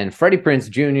my man Freddie Prinze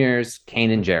Jr.'s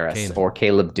Kanan Jarrus, or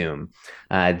Caleb Doom.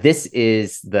 This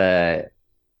is the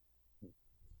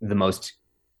most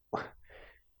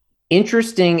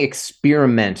interesting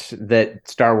experiment that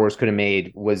Star Wars could have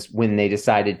made was when they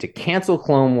decided to cancel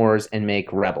Clone Wars and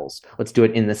make Rebels. Let's do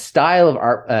it in the style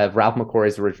of Ralph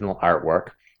McQuarrie's original artwork.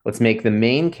 Let's make the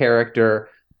main character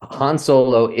Han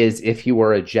Solo is if he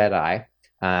were a Jedi.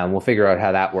 We'll figure out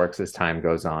how that works as time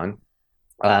goes on.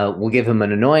 We'll give him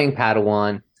an annoying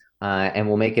Padawan, and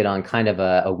we'll make it on kind of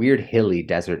a weird hilly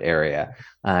desert area.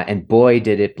 And boy,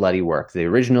 did it bloody work. The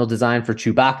original design for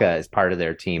Chewbacca is part of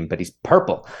their team, but he's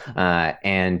purple.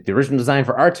 And the original design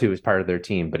for R2 is part of their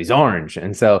team, but he's orange.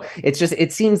 And so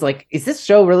it seems like, is this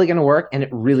show really going to work? And it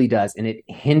really does. And it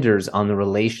hinders on the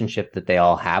relationship that they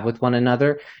all have with one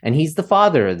another. And he's the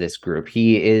father of this group.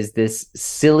 He is this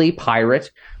silly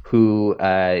pirate who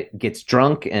gets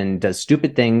drunk and does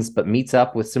stupid things, but meets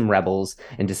up with some rebels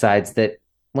and decides that,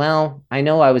 well, I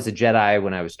know I was a Jedi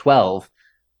when I was 12.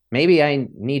 Maybe I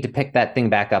need to pick that thing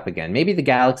back up again. Maybe the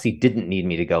galaxy didn't need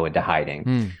me to go into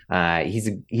hiding.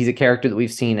 He's a character that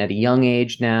we've seen at a young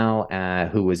age now,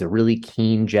 who was a really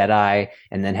keen Jedi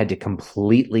and then had to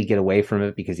completely get away from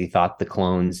it because he thought the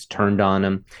clones turned on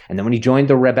him. And then when he joined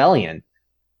the rebellion,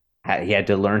 He had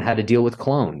to learn how to deal with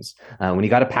clones. When he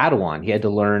got a Padawan, he had to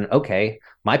learn, okay,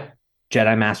 my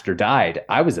Jedi Master died.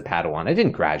 I was a Padawan. I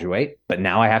didn't graduate, but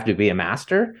now I have to be a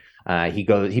Master.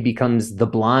 He becomes the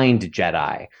blind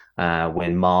Jedi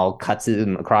when Maul cuts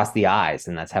him across the eyes,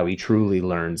 and that's how he truly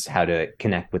learns how to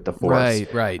connect with the Force.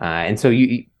 Right. And so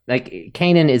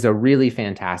Kanan is a really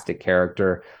fantastic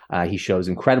character. He shows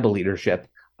incredible leadership.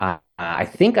 I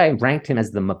think I ranked him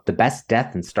as the best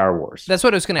death in Star Wars. That's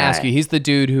what I was going to ask you. He's the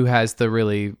dude who has the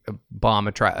really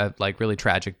really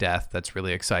tragic death that's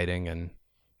really exciting and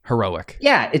heroic.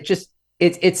 Yeah,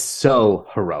 it's so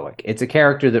heroic. It's a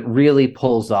character that really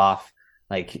pulls off,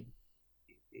 like,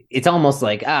 it's almost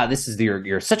like, this is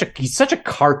he's such a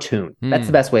cartoon. That's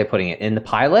the best way of putting it in the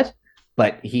pilot,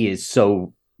 but he is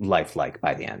so lifelike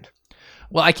by the end.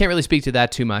 Well, I can't really speak to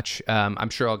that too much. I'm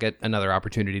sure I'll get another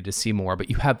opportunity to see more, but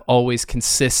you have always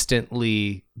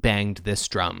consistently banged this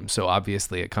drum. So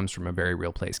obviously it comes from a very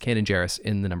real place. Kanan Jarrus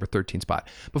in the number 13 spot.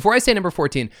 Before I say number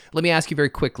 14, let me ask you very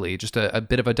quickly, just a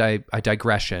bit of a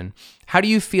digression. How do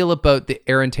you feel about the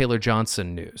Aaron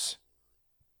Taylor-Johnson news?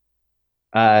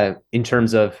 In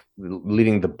terms of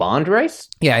leading the Bond race?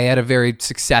 Yeah, he had a very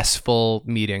successful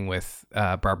meeting with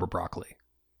Barbara Broccoli.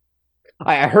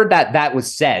 I heard that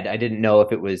was said. I didn't know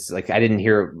if it was like, I didn't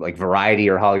hear like Variety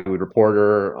or Hollywood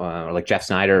Reporter or like Jeff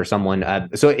Snyder or someone.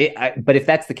 But if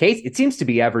that's the case, it seems to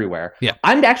be everywhere. Yeah,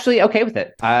 I'm actually okay with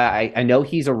it. I know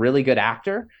he's a really good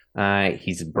actor.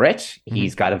 He's Brit. Mm-hmm.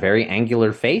 He's got a very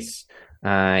angular face.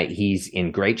 He's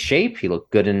in great shape. He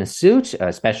looked good in a suit,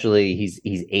 especially he's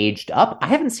aged up. I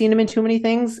haven't seen him in too many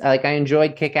things. Like, I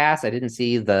enjoyed Kick-Ass. I didn't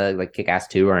see the like Kick-Ass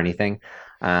 2 or anything.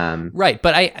 Right,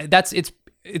 but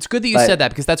it's good that you said that,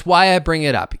 because that's why I bring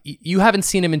it up. You haven't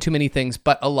seen him in too many things,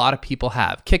 but a lot of people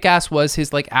have. Kick-Ass was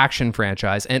his like action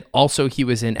franchise, and also he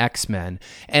was in X-Men.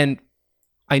 And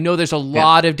I know there's a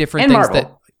lot of different things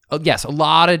Marvel. A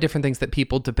lot of different things that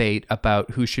people debate about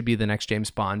who should be the next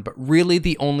James Bond. But really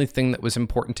the only thing that was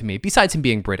important to me, besides him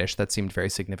being British, that seemed very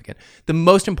significant. The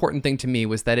most important thing to me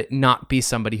was that it not be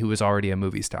somebody who was already a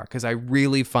movie star, because I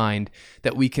really find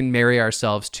that we can marry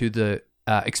ourselves to the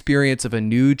experience of a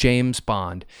new James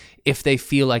Bond if they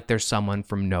feel like there's someone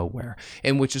from nowhere,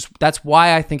 and that's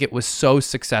why I think it was so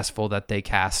successful that they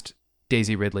cast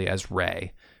Daisy Ridley as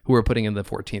Rey, who we're putting in the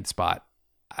 14th spot.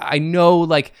 I know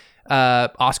like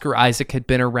Oscar Isaac had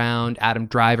been around, Adam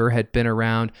Driver had been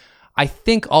around. I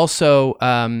think also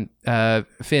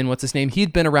Finn, what's his name?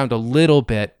 He'd been around a little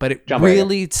bit, but it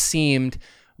really seemed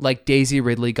like Daisy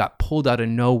Ridley got pulled out of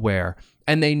nowhere.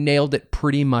 And they nailed it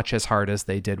pretty much as hard as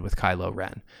they did with Kylo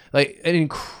Ren. Like, an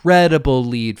incredible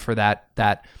lead for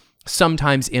that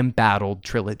sometimes embattled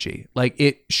trilogy.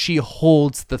 Like, she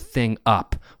holds the thing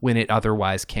up when it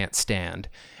otherwise can't stand.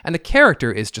 And the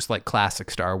character is just like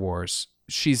classic Star Wars.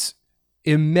 She's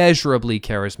immeasurably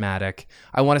charismatic.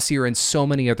 I want to see her in so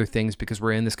many other things, because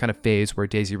we're in this kind of phase where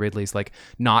Daisy Ridley's like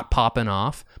not popping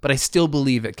off, but I still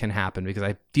believe it can happen because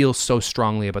I feel so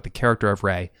strongly about the character of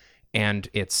Rey and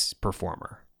its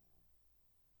performer.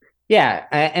 Yeah,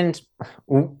 and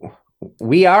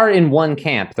we are in one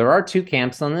camp. There are two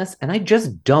camps on this, and I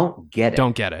just don't get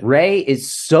it. Rey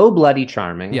is so bloody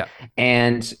charming,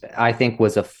 and I think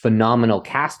was a phenomenal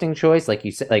casting choice. Like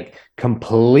you said, like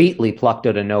completely plucked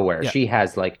out of nowhere. Yeah. She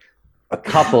has like a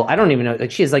couple, I don't even know,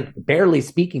 like she has like barely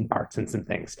speaking parts in some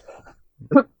things.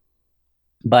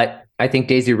 But I think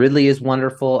Daisy Ridley is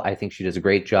wonderful. I think she does a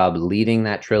great job leading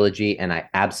that trilogy, and I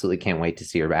absolutely can't wait to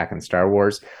see her back in Star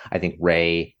Wars. I think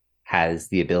Rey has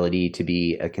the ability to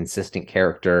be a consistent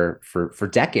character for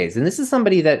decades. And this is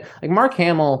somebody that, like Mark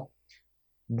Hamill,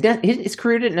 his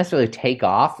career didn't necessarily take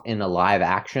off in a live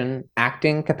action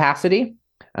acting capacity,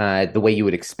 the way you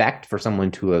would expect for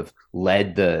someone to have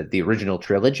led the original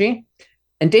trilogy.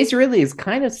 And Daisy Ridley is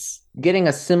kind of getting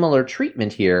a similar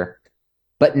treatment here.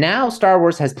 But now Star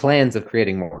Wars has plans of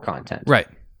creating more content. Right.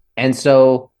 And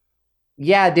so,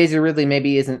 yeah, Daisy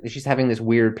Ridley she's having this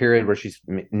weird period where she's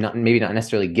not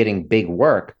necessarily getting big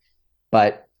work,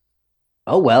 but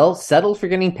oh well, settle for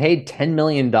getting paid $10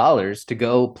 million to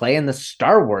go play in the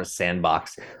Star Wars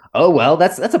sandbox. Oh well,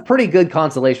 that's a pretty good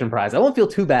consolation prize. I won't feel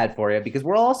too bad for you, because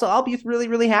I'll be really,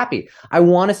 really happy. I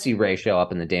want to see Rey show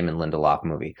up in the Damon Lindelof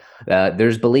movie.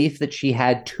 There's belief that she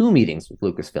had 2 meetings with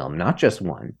Lucasfilm, not just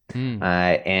one,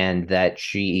 and that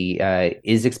she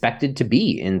is expected to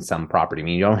be in some property. I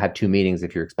mean, you don't have 2 meetings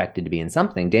if you're expected to be in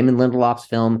something. Damon Lindelof's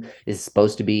film is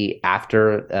supposed to be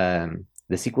after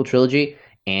the sequel trilogy,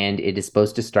 and it is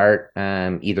supposed to start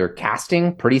either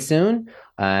casting pretty soon.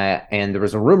 And there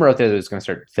was a rumor out there that it was going to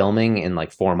start filming in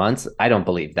like 4 months. I don't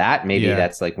believe that. Maybe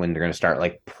that's like when they're going to start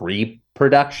like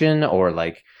pre-production or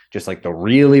like just like the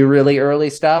really, really early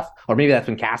stuff, or maybe that's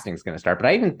when casting is going to start. But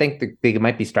I even think that they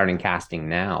might be starting casting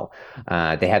now.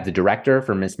 They have the director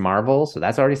for Miss Marvel, so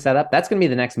that's already set up. That's going to be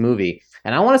the next movie,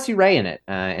 and I want to see Rey in it.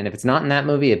 And if it's not in that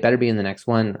movie, it better be in the next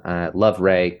one. Love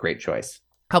Rey, great choice.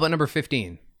 How about number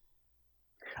 15?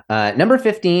 Number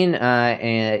 15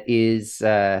 is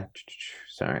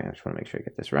sorry, I just want to make sure I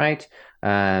get this right.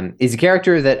 Is a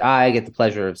character that I get the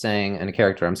pleasure of saying, and a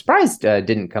character I'm surprised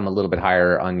didn't come a little bit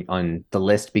higher on the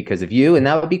list because of you, and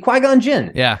that would be Qui-Gon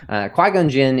Jinn. Yeah. Qui-Gon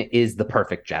Jinn is the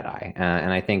perfect Jedi,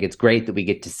 and I think it's great that we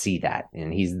get to see that,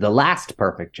 and he's the last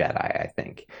perfect Jedi, I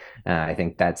think. I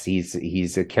think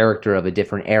he's a character of a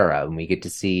different era, and we get to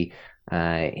see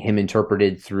him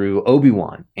interpreted through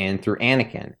Obi-Wan and through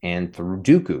Anakin and through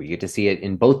Dooku. You get to see it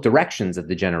in both directions of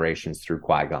the generations through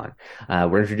Qui-Gon.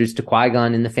 We're introduced to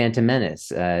Qui-Gon in The Phantom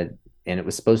Menace, and it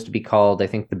was supposed to be called, I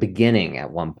think, The Beginning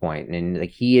at one point. And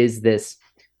like he's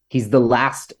the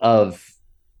last of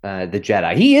the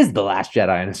Jedi. He is the last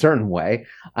Jedi in a certain way.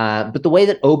 But the way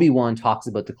that Obi-Wan talks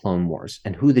about the Clone Wars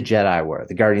and who the Jedi were,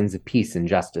 the guardians of peace and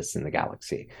justice in the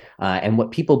galaxy, and what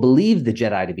people believed the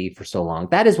Jedi to be for so long,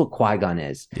 that is what Qui-Gon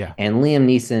is. Yeah. And Liam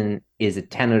Neeson is a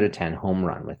 10 out of 10 home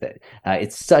run with it.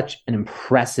 It's such an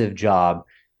impressive job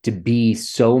to be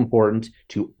so important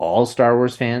to all Star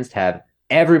Wars fans, to have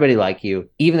everybody like you,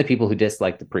 even the people who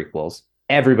dislike the prequels.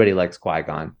 Everybody likes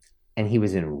Qui-Gon. And he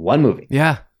was in one movie.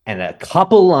 Yeah. And a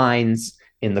couple lines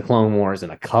in the Clone Wars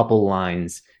and a couple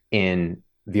lines in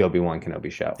the Obi-Wan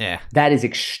Kenobi show. Yeah. That is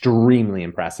extremely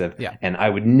impressive. Yeah. And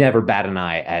I would never bat an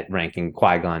eye at ranking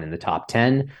Qui-Gon in the top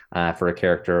 10 for a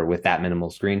character with that minimal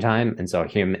screen time. And so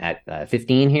him at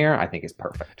 15 here, I think is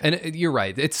perfect. And you're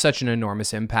right. It's such an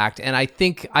enormous impact. And I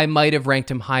think I might have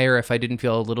ranked him higher if I didn't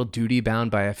feel a little duty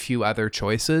bound by a few other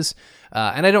choices.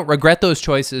 And I don't regret those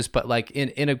choices, but like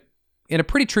in a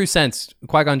pretty true sense,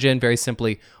 Qui-Gon Jinn, very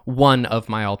simply, one of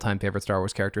my all-time favorite Star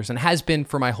Wars characters, and has been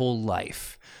for my whole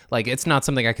life. Like, it's not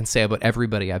something I can say about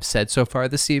everybody I've said so far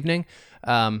this evening.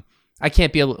 I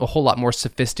can't be a whole lot more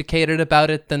sophisticated about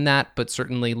it than that, but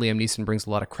certainly Liam Neeson brings a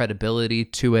lot of credibility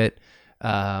to it.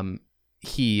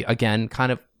 He, again,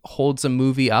 kind of holds a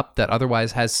movie up that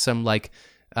otherwise has some, like,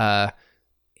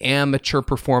 amateur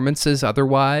performances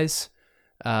otherwise.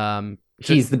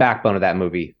 He's the backbone of that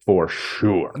movie for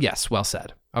sure. Yes, well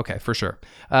said. Okay, for sure.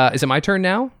 Is it my turn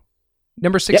now?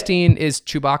 Number 16 is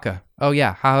Chewbacca. Oh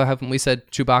yeah, how haven't we said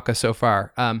Chewbacca so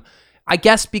far? I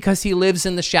guess because he lives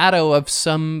in the shadow of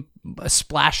some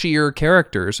splashier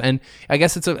characters, and I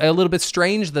guess it's a little bit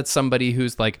strange that somebody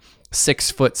who's like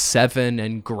 6'7"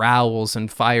 and growls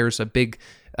and fires a big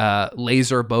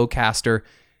laser bowcaster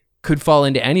could fall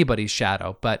into anybody's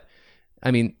shadow. But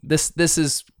I mean, this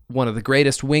is one of the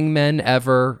greatest wingmen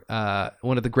ever,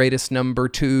 one of the greatest number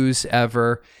twos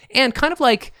ever, and kind of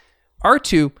like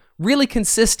R2, really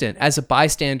consistent as a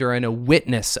bystander and a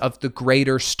witness of the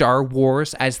greater Star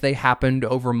Wars as they happened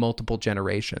over multiple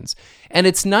generations. And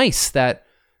it's nice that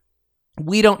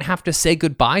we don't have to say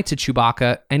goodbye to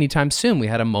Chewbacca anytime soon. We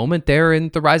had a moment there in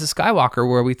The Rise of Skywalker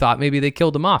where we thought maybe they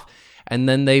killed him off, and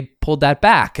then they pulled that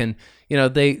back. And, you know,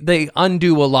 they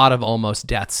undo a lot of almost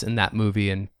deaths in that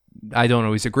movie, and I don't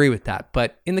always agree with that.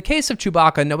 But in the case of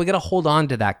Chewbacca, no, we got to hold on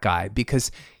to that guy because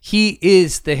he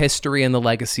is the history and the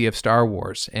legacy of Star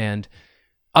Wars. And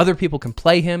other people can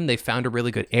play him. They found a really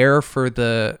good heir for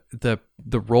the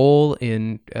role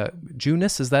in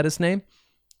Jonas. Is that his name?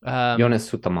 Jonas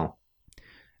Sutamon.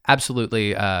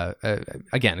 Absolutely.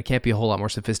 Again, it can't be a whole lot more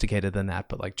sophisticated than that.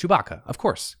 But like Chewbacca, of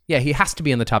course. Yeah, he has to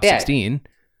be in the top 16.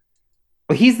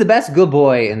 Well, he's the best good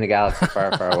boy in the galaxy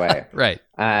far, far away. Right.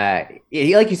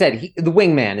 Like you said, the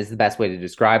wingman is the best way to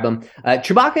describe him.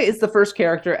 Chewbacca is the first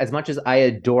character, as much as I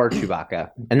adore Chewbacca.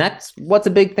 And that's what's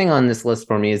a big thing on this list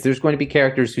for me, is there's going to be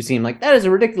characters who seem like that is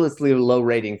a ridiculously low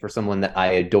rating for someone that I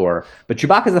adore. But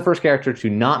Chewbacca is the first character to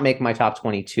not make my top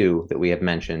 22 that we have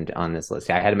mentioned on this list.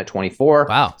 I had him at 24.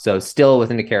 Wow. So still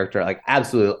within the character, like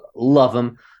absolutely love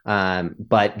him.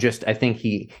 But just, I think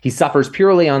he suffers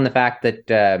purely on the fact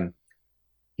that,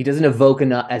 he doesn't evoke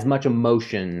as much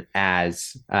emotion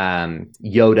as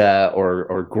Yoda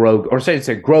or Grogu, or say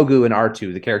Grogu and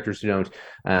R2, the characters who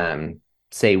don't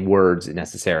say words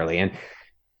necessarily. And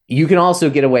you can also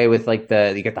get away with like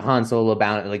you get the Han Solo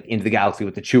bound like into the galaxy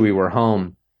with the Chewie we're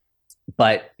home,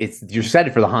 but you're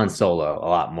excited for the Han Solo a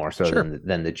lot more so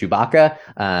than the Chewbacca.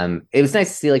 It was nice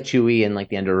to see like Chewie in like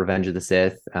the end of Revenge of the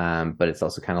Sith, but it's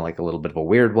also kind of like a little bit of a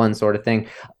weird one sort of thing.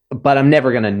 but I'm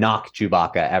never going to knock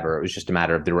Chewbacca ever. It was just a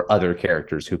matter of there were other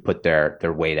characters who put their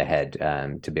weight ahead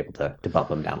to be able to bump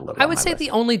him down a little. I would say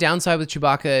the only downside with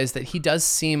Chewbacca is that he does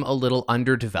seem a little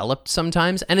underdeveloped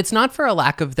sometimes, and it's not for a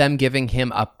lack of them giving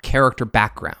him a character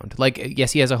background. Like,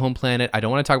 yes, he has a home planet. I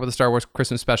don't want to talk about the Star Wars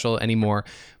Christmas special anymore,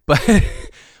 but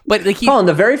like Colin,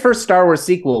 the very first Star Wars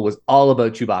sequel was all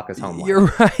about Chewbacca's homeland.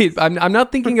 You're right. I'm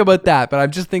not thinking about that, but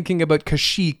I'm just thinking about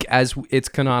Kashyyyk as it's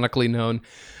canonically known.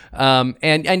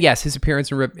 And yes, his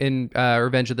appearance in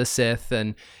Revenge of the Sith,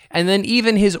 and then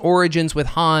even his origins with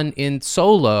Han in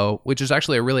Solo, which is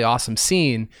actually a really awesome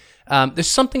scene. There's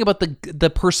something about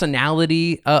the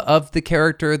personality of the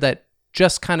character that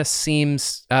just kind of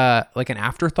seems like an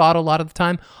afterthought a lot of the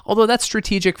time, although that's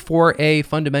strategic for a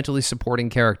fundamentally supporting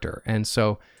character. And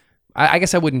so I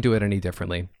guess I wouldn't do it any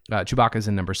differently. Chewbacca's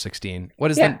in number 16.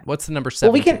 What's the number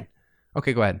 17?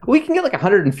 Okay, go ahead. We can get like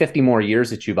 150 more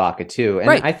years of Chewbacca too, and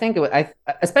right. I think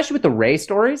especially with the Rey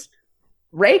stories,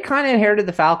 Rey kind of inherited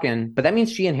the Falcon, but that means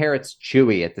she inherits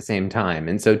Chewie at the same time,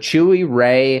 and so Chewie,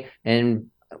 Rey, and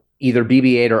either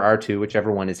BB-8 or R2,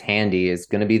 whichever one is handy, is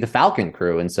going to be the Falcon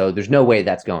crew, and so there's no way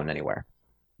that's going anywhere.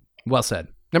 Well said.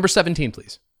 Number 17,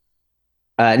 please.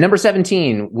 Number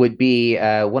 17 would be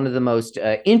one of the most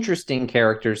interesting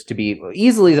characters to be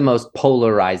easily the most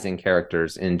polarizing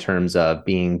characters in terms of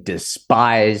being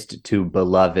despised to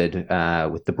beloved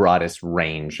with the broadest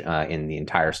range in the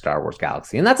entire Star Wars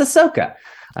galaxy. And that's Ahsoka.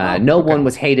 No one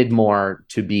was hated more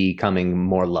to becoming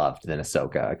more loved than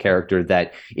Ahsoka, a character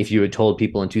that if you had told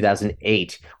people in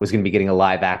 2008 was going to be getting a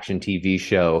live action TV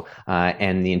show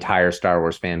and the entire Star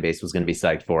Wars fan base was going to be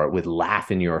psyched for it, would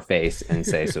laugh in your face and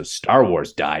say, so Star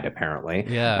Wars died apparently.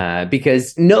 Yeah.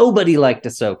 Because nobody liked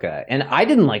Ahsoka. And I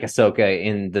didn't like Ahsoka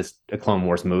in this Clone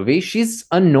Wars movie. She's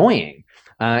annoying.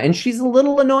 And she's a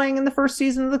little annoying in the first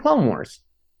season of the Clone Wars.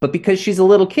 But because she's a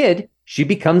little kid, she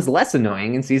becomes less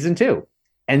annoying in season 2.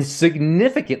 And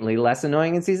significantly less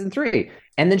annoying in season 3.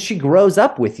 And then she grows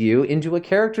up with you into a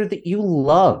character that you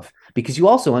love because you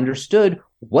also understood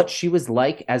what she was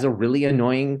like as a really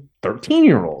annoying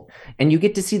 13-year-old. And you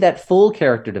get to see that full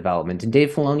character development. And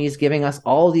Dave Filoni is giving us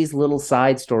all these little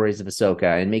side stories of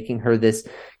Ahsoka and making her this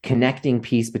connecting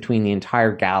piece between the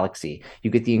entire galaxy. You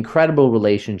get the incredible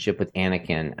relationship with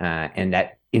Anakin, and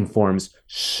that informs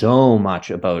so much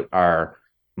about our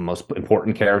most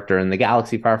important character in the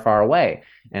galaxy far, far away.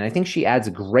 And I think she adds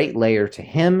a great layer to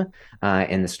him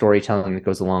and the storytelling that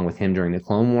goes along with him during the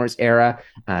Clone Wars era.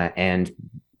 And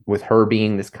with her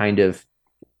being this kind of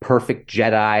perfect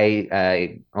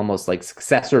Jedi, almost like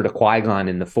successor to Qui-Gon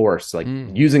in the Force, like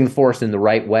using the Force in the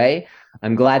right way,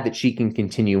 I'm glad that she can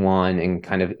continue on and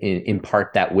kind of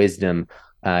impart that wisdom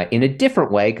in a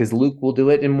different way, because Luke will do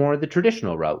it in more of the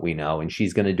traditional route we know, and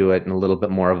she's going to do it in a little bit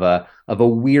more of a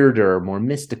weirder, more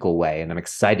mystical way. And I'm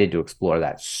excited to explore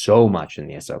that so much in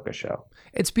the Ahsoka show.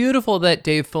 It's beautiful that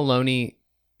Dave Filoni,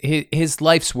 his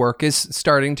life's work is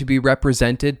starting to be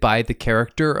represented by the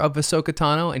character of Ahsoka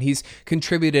Tano, and he's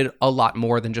contributed a lot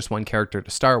more than just one character to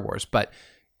Star Wars, but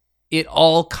it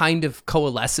all kind of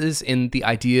coalesces in the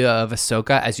idea of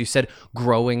Ahsoka, as you said,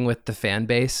 growing with the fan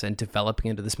base and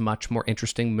developing into this much more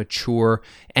interesting, mature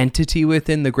entity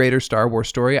within the greater Star Wars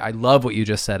story. I love what you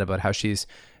just said about how she's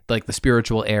like the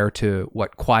spiritual heir to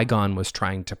what Qui-Gon was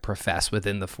trying to profess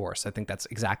within the Force. I think that's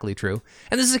exactly true.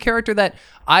 And this is a character that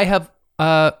I have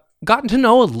gotten to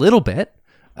know a little bit.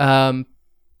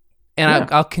 And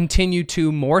I'll continue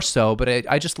to more so, but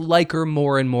I just like her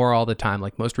more and more all the time.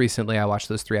 Like most recently, I watched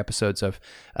those 3 episodes of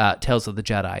Tales of the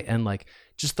Jedi, and like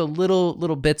just the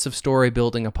little bits of story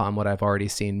building upon what I've already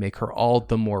seen make her all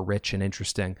the more rich and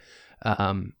interesting.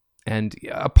 And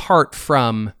apart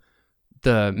from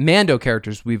the Mando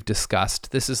characters we've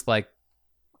discussed, this is like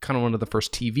kind of one of the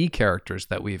first TV characters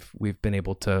that we've been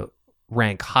able to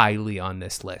rank highly on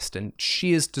this list, and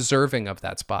she is deserving of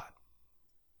that spot.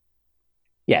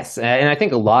 Yes, and I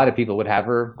think a lot of people would have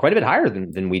her quite a bit higher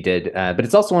than we did. But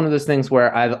it's also one of those things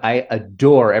where I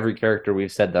adore every character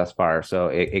we've said thus far, so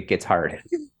it gets hard.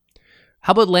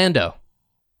 How about Lando?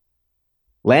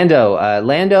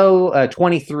 Lando,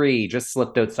 23 just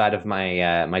slipped outside of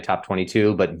my top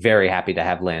 22, but very happy to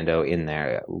have Lando in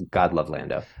there. God love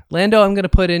Lando. Lando, I'm going to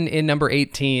put in number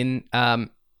 18,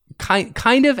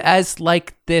 kind of as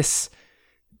like this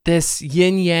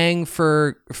yin yang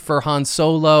for Han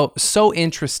Solo. So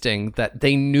interesting that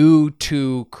they knew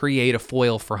to create a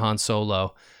foil for Han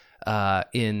Solo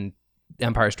in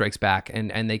Empire Strikes Back,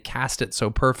 and they cast it so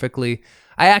perfectly.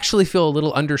 I actually feel a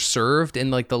little underserved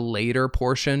in like the later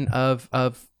portion of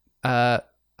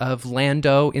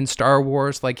Lando in Star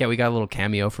Wars. Like, yeah, we got a little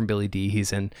cameo from Billy D.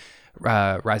 He's in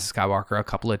Rise of Skywalker a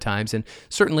couple of times, and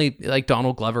certainly like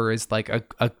Donald Glover is like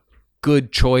a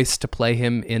good choice to play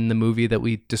him in the movie that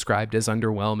we described as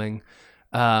underwhelming.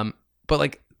 But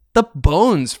like the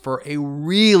bones for a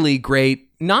really great,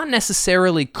 not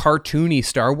necessarily cartoony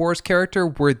Star Wars character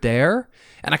were there.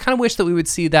 And I kind of wish that we would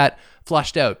see that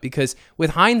flushed out, because with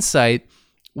hindsight,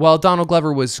 while Donald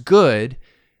Glover was good,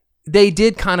 they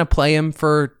did kind of play him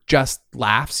for just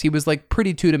laughs. He was like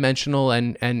pretty two-dimensional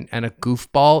and a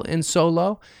goofball in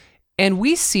Solo. And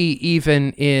we see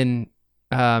even in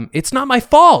It's Not My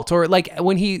Fault, or like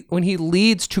when he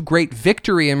leads to great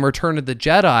victory in Return of the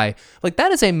Jedi, like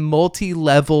that is a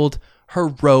multi-leveled,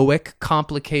 heroic,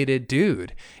 complicated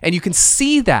dude. And you can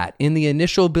see that in the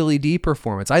initial Billy Dee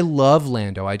performance. I love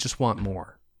Lando. I just want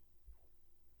more.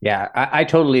 Yeah, I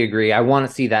totally agree. I want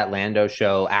to see that Lando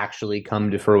show actually come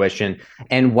to fruition.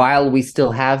 And while we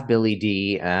still have Billy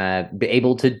Dee be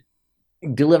able to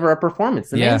deliver a performance,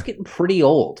 the man's getting pretty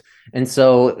old. And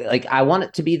so like I want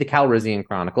it to be the Calrissian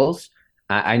Chronicles.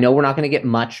 I know we're not going to get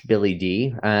much Billy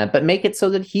Dee, but make it so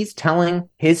that he's telling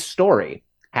his story.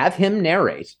 Have him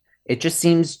narrate. It just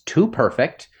seems too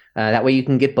perfect. That way you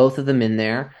can get both of them in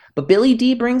there. But Billy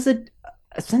Dee brings a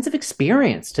sense of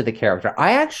experience to the character.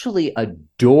 I actually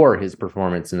adore his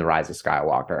performance in The Rise of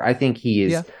Skywalker. I think he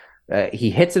is he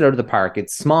hits it out of the park.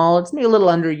 It's small. It's maybe a little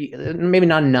under, maybe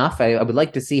not enough. I would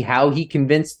like to see how he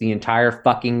convinced the entire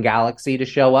fucking galaxy to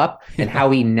show up and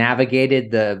how he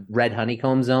navigated the Red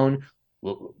Honeycomb Zone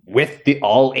with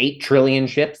all 8 trillion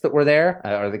ships that were there,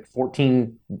 or like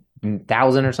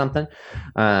 14,000 or something.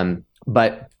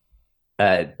 But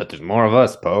there's more of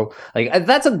us, Poe. Like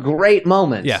that's a great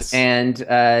moment. Yes. And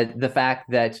the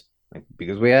fact that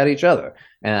because we had each other,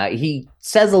 he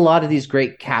says a lot of these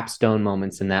great capstone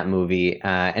moments in that movie,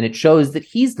 and it shows that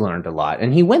he's learned a lot,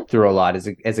 and he went through a lot as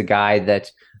a guy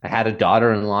that had a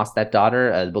daughter and lost that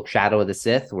daughter. The book Shadow of the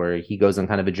Sith, where he goes on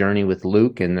kind of a journey with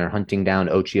Luke, and they're hunting down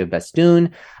Ochi of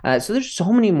Bestoon. So there's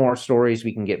so many more stories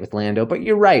we can get with Lando. But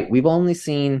you're right, we've only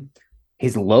seen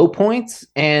his low points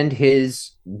and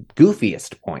his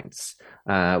goofiest points.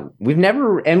 We've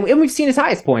never, and we've seen his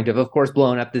highest point of course,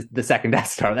 blowing up the second Death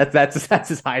Star. That's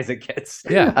as high as it gets.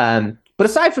 Yeah. But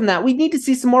aside from that, we need to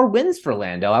see some more wins for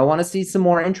Lando. I want to see some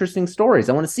more interesting stories.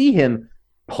 I want to see him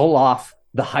pull off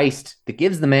the heist that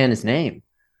gives the man his name.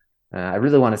 I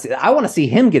really want to see. I want to see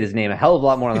him get his name a hell of a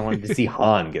lot more than I wanted to see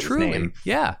Han get his name.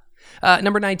 Yeah.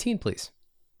 Number 19, please.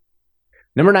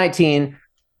 Number 19.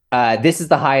 This is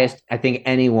the highest I think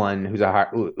anyone who's a heart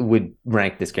would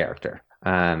rank this character.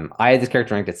 I had this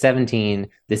character ranked at 17.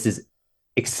 This is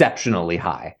exceptionally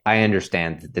high. I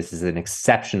understand that this is an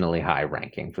exceptionally high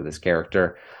ranking for this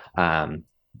character.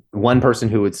 One person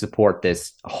who would support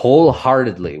this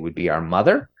wholeheartedly would be our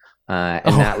mother.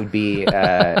 That would be,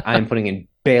 I'm putting in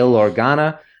Bail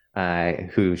Organa,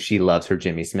 who she loves her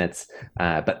Jimmy Smits.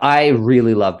 But I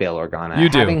really love Bail Organa. You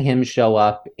do. Having him show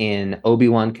up in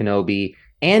Obi-Wan Kenobi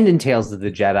and in Tales of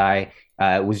the Jedi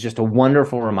was just a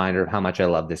wonderful reminder of how much I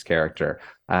love this character.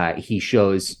 He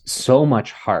shows so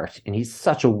much heart, and he's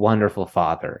such a wonderful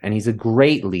father, and he's a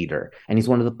great leader, and he's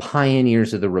one of the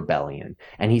pioneers of the rebellion,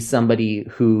 and he's somebody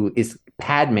who is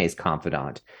Padme's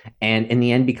confidant, and in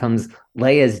the end becomes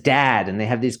Leia's dad, and they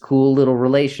have this cool little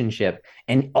relationship.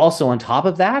 And also on top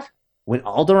of that, when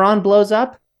Alderaan blows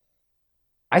up,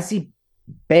 I see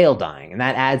Bail dying, and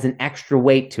that adds an extra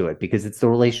weight to it because it's the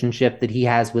relationship that he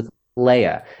has with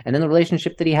Leia, and then the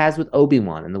relationship that he has with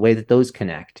Obi-Wan, and the way that those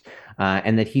connect,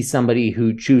 and that he's somebody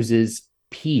who chooses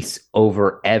peace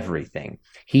over everything.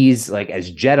 He's like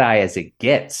as Jedi as it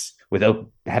gets without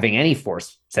having any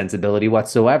Force sensibility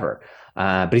whatsoever.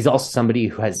 But he's also somebody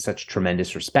who has such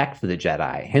tremendous respect for the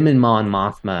Jedi. Him and Mon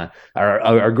Mothma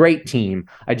are a great team.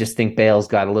 I just think Bail's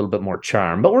got a little bit more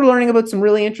charm. But we're learning about some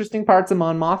really interesting parts of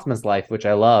Mon Mothma's life, which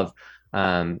I love.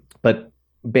 But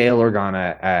Bail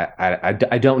Organa,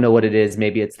 I don't know what it is.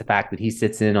 Maybe it's the fact that he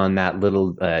sits in on that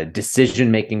little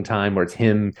decision-making time where it's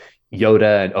him,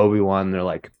 Yoda, and Obi-Wan. They're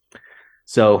like,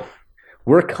 so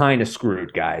we're kind of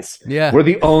screwed, guys. Yeah. We're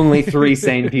the only 3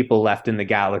 sane people left in the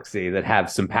galaxy that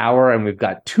have some power, and we've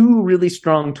got 2 really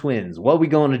strong twins. What are we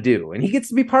going to do? And he gets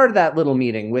to be part of that little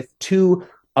meeting with 2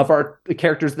 of our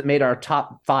characters that made our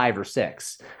top 5 or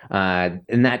 6.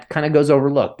 And that kind of goes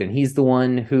overlooked. And he's the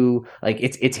one who, like,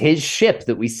 it's his ship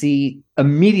that we see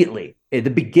immediately at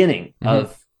the beginning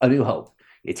of A New Hope.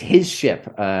 it's his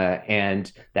ship,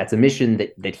 and that's a mission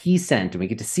that he sent, and we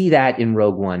get to see that in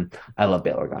Rogue One. I love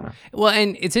Bail Organa. Well,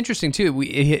 and it's interesting too.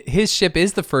 His ship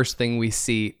is the first thing we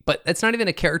see, but that's not even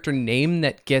a character name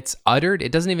that gets uttered.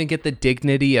 It doesn't even get the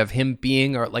dignity of him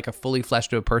being or like a fully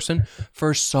fleshed out person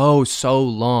for so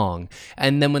long.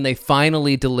 And then when they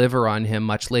finally deliver on him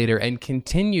much later and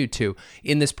continue to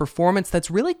in this performance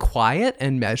that's really quiet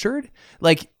and measured,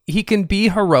 like he can be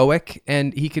heroic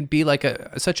and he can be like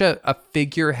such a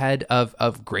figurehead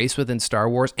of grace within Star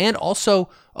Wars, and also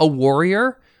a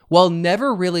warrior while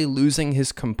never really losing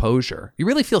his composure. You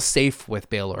really feel safe with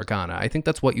Bail Organa. I think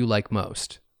that's what you like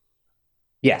most.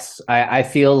 Yes, I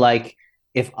feel like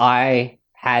if I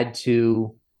had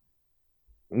to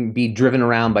be driven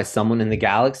around by someone in the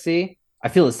galaxy, I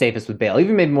feel the safest with Bail,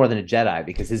 even maybe more than a Jedi,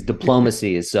 because his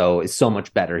diplomacy is so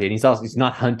much better. And he's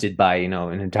not hunted by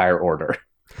an entire order.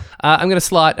 I'm going to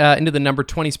slot into the number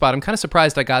 20 spot. I'm kind of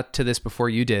surprised I got to this before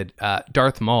you did,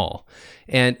 Darth Maul.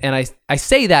 And I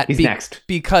say that next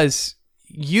because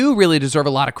you really deserve a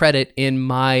lot of credit in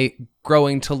my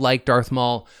growing to like Darth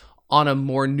Maul on a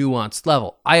more nuanced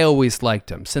level. I always liked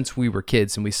him since we were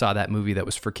kids and we saw that movie that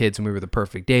was for kids and we were the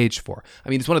perfect age for. I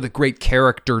mean, it's one of the great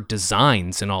character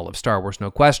designs in all of Star Wars,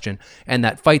 no question. And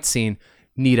that fight scene,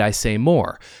 need I say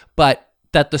more? But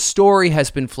that the story has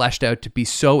been fleshed out to be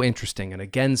so interesting and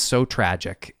again so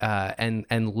tragic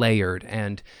and layered,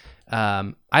 and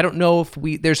I don't know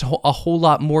if there's a whole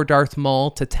lot more Darth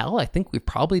Maul to tell. I think we've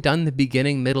probably done the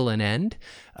beginning, middle, and end,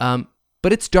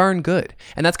 but it's darn good,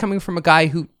 and that's coming from a guy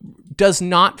who does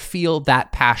not feel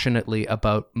that passionately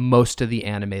about most of the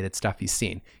animated stuff he's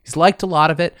seen. He's liked a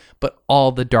lot of it, but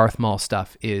all the Darth Maul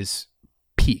stuff is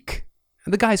peak,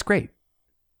 and the guy's great.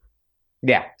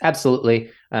 Yeah,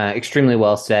 absolutely. Extremely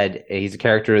well said. He's a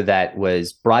character that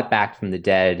was brought back from the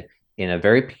dead in a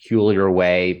very peculiar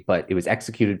way, but it was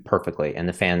executed perfectly and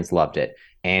the fans loved it.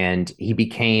 And he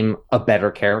became a better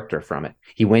character from it.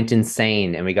 He went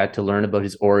insane and we got to learn about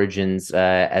his origins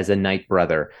as a Night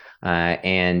Brother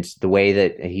and the way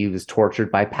that he was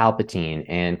tortured by Palpatine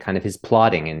and kind of his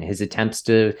plotting and his attempts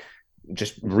to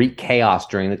just wreak chaos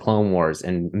during the Clone Wars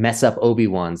and mess up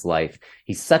Obi-Wan's life.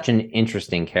 He's such an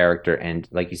interesting character. And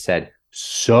like you said,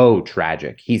 so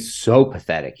tragic. He's so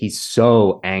pathetic. He's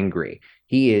so angry.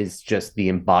 He is just the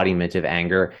embodiment of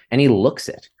anger and he looks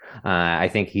it. I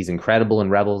think he's incredible in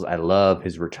Rebels. I love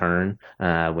his return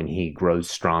when he grows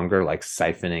stronger, like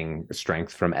siphoning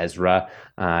strength from Ezra,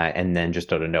 and then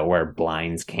just out of nowhere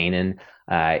blinds Kanan.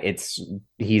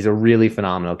 He's a really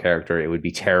phenomenal character. It would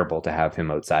be terrible to have him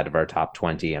outside of our top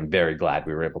 20. I'm very glad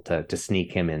we were able to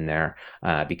sneak him in there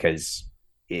because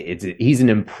he's an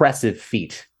impressive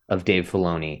feat of Dave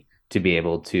Filoni to be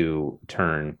able to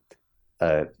turn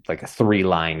like a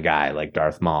 3-line guy like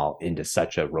Darth Maul into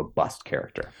such a robust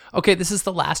character. Okay, this is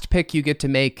the last pick you get to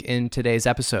make in today's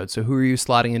episode. So who are you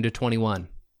slotting into 21?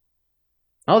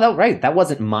 Oh, right. That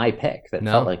wasn't my pick. That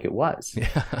No. felt like it was.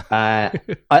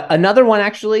 Another one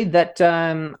actually that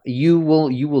you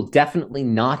will definitely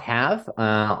not have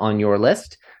on your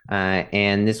list,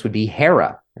 and this would be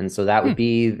Hera. And so that would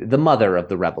be the mother of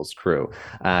the Rebels crew.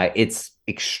 It's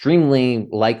extremely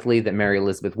likely that Mary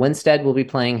Elizabeth Winstead will be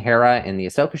playing Hera in the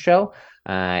Ahsoka show.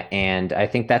 And I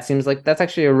think that seems like that's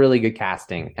actually a really good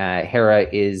casting. Hera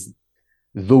is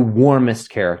the warmest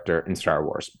character in Star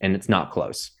Wars, and it's not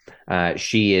close.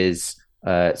 She is,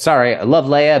 sorry, I love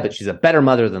Leia, but she's a better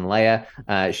mother than Leia.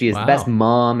 She is the best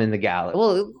mom in the galaxy.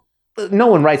 Well, no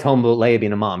one writes home about Leia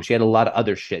being a mom. She had a lot of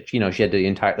other shit. She had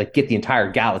to get the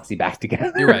entire galaxy back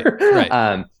together. You're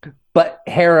right. But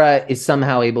Hera is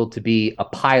somehow able to be a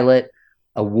pilot,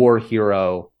 a war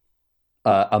hero,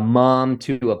 a mom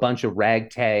to a bunch of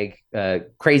ragtag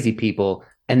crazy people,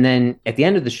 and then at the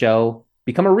end of the show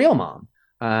become a real mom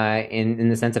in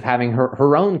the sense of having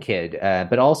her own kid,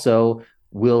 but also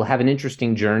will have an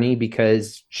interesting journey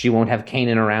because she won't have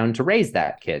Kanan around to raise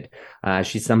that kid.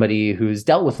 She's somebody who's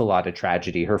dealt with a lot of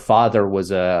tragedy. Her father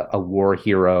was a war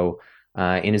hero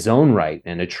in his own right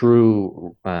and a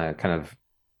true kind of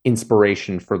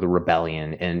inspiration for the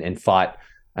rebellion and fought.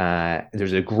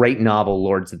 There's a great novel,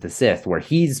 Lords of the Sith, where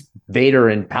he's Vader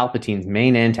and Palpatine's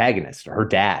main antagonist, her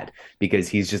dad, because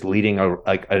he's just leading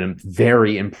a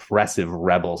very impressive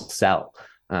rebel cell.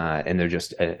 And they're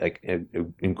just an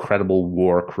incredible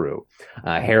war crew.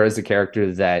 Hera is a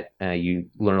character that you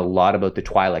learn a lot about the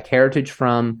Twi'lek heritage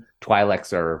from.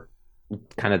 Twi'leks are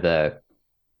kind of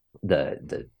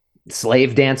the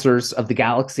slave dancers of the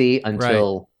galaxy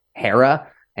until Hera,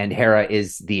 and Hera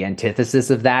is the antithesis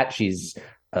of that. She's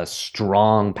a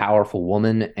strong, powerful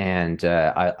woman, and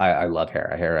I love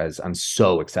Hera. I'm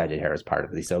so excited Hera's part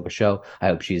of the Ahsoka show. I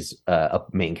hope she's a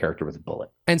main character with a bullet.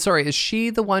 And sorry, is she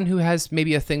the one who has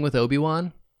maybe a thing with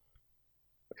Obi-Wan?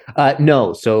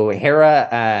 No, so Hera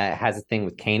has a thing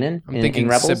with Kanan. I'm thinking in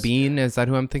Rebels. Sabine. Is that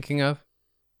who I'm thinking of?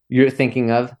 You're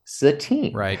thinking of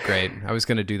Satine. Right, great. I was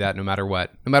going to do that no matter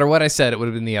what. No matter what I said, it would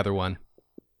have been the other one.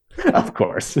 Of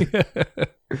course.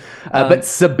 But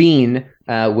Sabine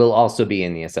will also be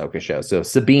in the Ahsoka show. So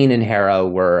Sabine and Hera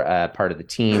were part of the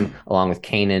team, along with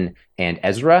Kanan and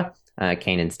Ezra.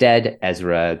 Kanan's dead.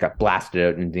 Ezra got blasted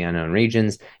out into the unknown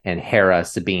regions, and Hera,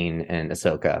 Sabine, and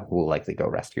Ahsoka will likely go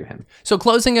rescue him. So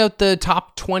closing out the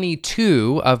top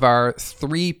 22 of our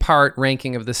 3-part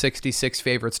ranking of the 66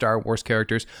 favorite Star Wars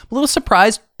characters, I'm a little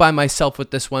surprised by myself with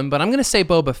this one, but I'm going to say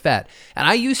Boba Fett. And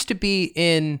I used to be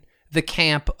in the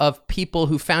camp of people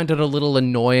who found it a little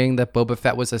annoying that Boba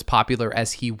Fett was as popular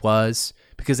as he was,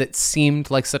 because it seemed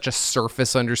like such a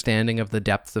surface understanding of the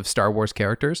depth of Star Wars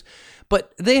characters.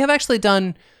 But they have actually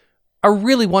done a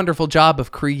really wonderful job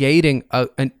of creating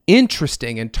an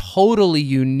interesting and totally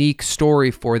unique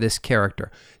story for this character.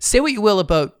 Say what you will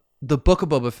about the Book of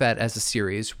Boba Fett as a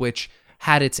series, which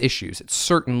had its issues. It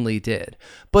certainly did.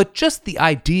 But just the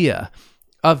idea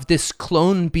of this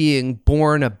clone being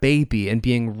born a baby and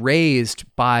being raised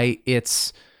by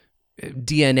its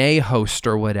DNA host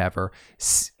or whatever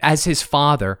as his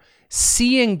father,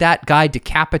 seeing that guy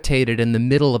decapitated in the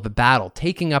middle of a battle,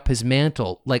 taking up his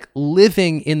mantle, like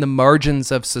living in the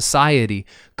margins of society,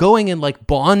 going and like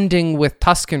bonding with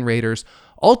Tusken Raiders,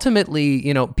 ultimately,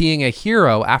 you know, being a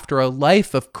hero after a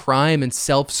life of crime and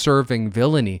self-serving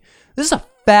villainy. This is a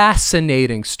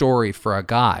fascinating story for a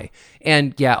guy.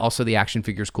 And yeah, also the action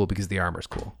figure's cool because the armor's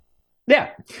cool.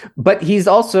 Yeah, but he's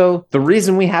also the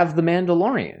reason we have The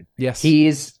Mandalorian. Yes.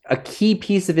 He's a key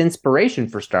piece of inspiration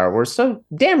for Star Wars, so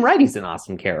damn right he's an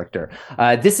awesome character.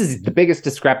 This is the biggest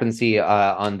discrepancy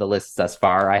on the list thus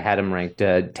far. I had him ranked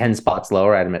 10 spots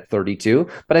lower. I had him at 32,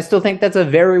 but I still think that's a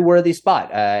very worthy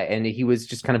spot, and he was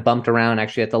just kind of bumped around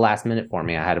actually at the last minute for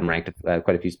me. I had him ranked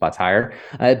quite a few spots higher.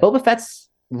 Boba Fett's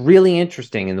really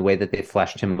interesting in the way that they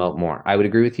fleshed him out more. I would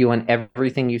agree with you on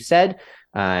everything you said.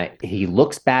 He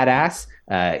looks badass.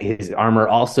 His armor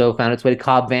also found its way to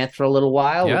Cobb Vanth for a little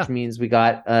while, which means we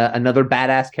got another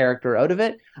badass character out of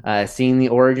it. Seeing the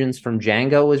origins from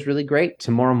Django was really great.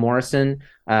 Tamora Morrison,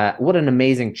 what an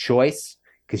amazing choice,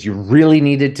 because you really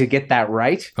needed to get that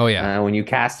right. Oh yeah. When you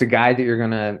cast a guy that you're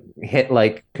gonna hit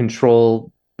like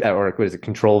Control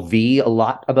V a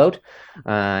lot about,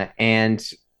 and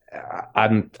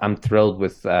I'm thrilled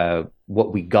with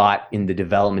what we got in the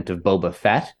development of Boba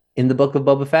Fett in the Book of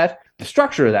Boba Fett. The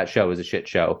structure of that show is a shit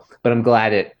show, but I'm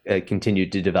glad it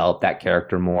continued to develop that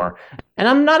character more. And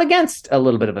I'm not against a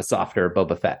little bit of a softer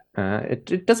Boba Fett.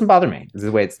 It doesn't bother me. This is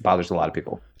the way it bothers a lot of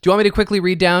people. Do you want me to quickly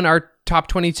read down our top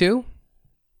 22?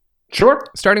 Sure.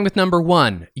 Starting with number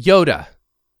 1, Yoda,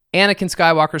 Anakin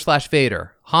Skywalker /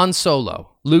 Vader, Han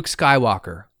Solo, Luke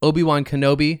Skywalker, Obi-Wan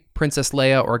Kenobi, Princess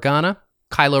Leia Organa,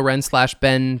 Kylo Ren /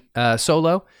 Ben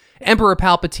Solo, Emperor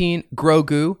Palpatine,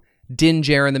 Grogu, Din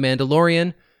Djarin the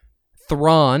Mandalorian,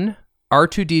 Thrawn,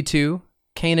 R2-D2,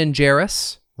 Kanan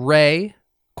Jarrus, Rey,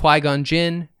 Qui-Gon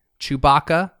Jinn,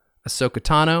 Chewbacca, Ahsoka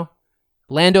Tano,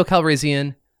 Lando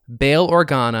Calrissian, Bail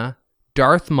Organa,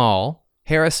 Darth Maul,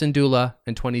 Hera Syndulla,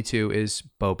 and 22 is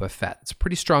Boba Fett. It's a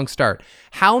pretty strong start.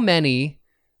 How many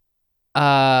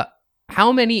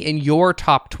in your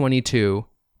top 22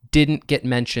 didn't get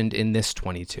mentioned in this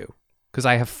 22? Because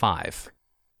I have 5.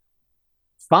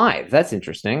 5. That's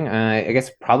interesting. I guess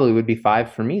probably would be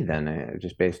 5 for me then,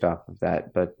 just based off of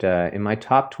that. But in my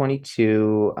top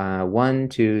 22, 1,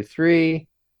 2, 3,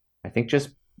 I think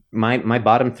just my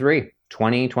bottom 3,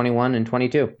 20, 21, and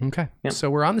 22. Okay. Yep. So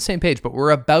we're on the same page, but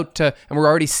we're about to, and we're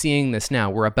already seeing this now,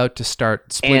 we're about to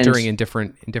start splintering in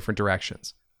different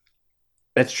directions.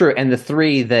 That's true. And the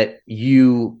 3 that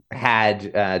you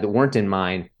had that weren't in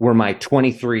mine were my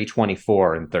 23,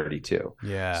 24, and 32.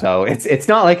 Yeah. So it's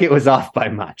not like it was off by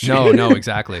much. No,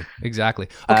 exactly.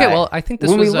 Okay, well, I think this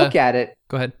when was... we look at it...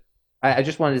 Go ahead. I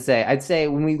just wanted to say, I'd say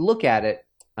when we look at it,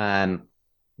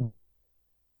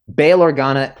 Bail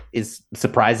Organa is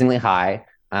surprisingly high.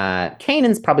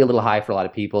 Kanan's probably a little high for a lot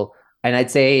of people. And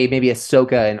I'd say maybe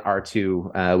Ahsoka and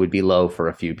R2 would be low for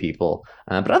a few people.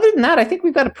 But other than that, I think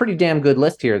we've got a pretty damn good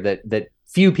list here that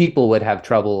few people would have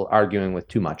trouble arguing with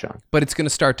too much on. But it's going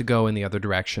to start to go in the other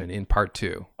direction in part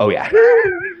 2. Oh, yeah.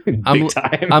 Big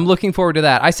time. I'm looking forward to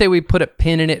that. I say we put a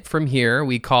pin in it from here.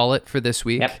 We call it for this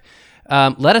week. Yep.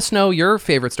 Let us know your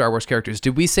favorite Star Wars characters.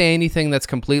 Did we say anything that's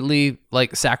completely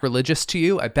like sacrilegious to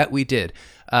you? I bet we did.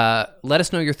 Let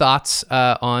us know your thoughts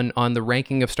on the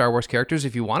ranking of Star Wars characters.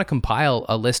 If you want to compile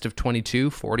a list of 22,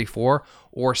 44,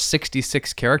 or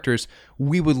 66 characters,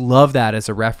 we would love that as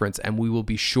a reference, and we will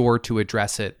be sure to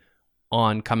address it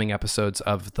on coming episodes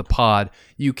of the pod.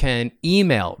 You can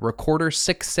email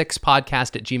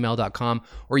recorder66podcast@gmail.com,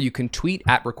 or you can tweet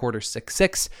at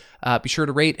recorder66. Be sure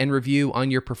to rate and review on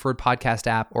your preferred podcast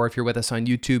app, or if you're with us on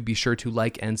YouTube, be sure to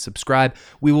like and subscribe.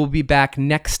 We will be back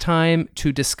next time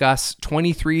to discuss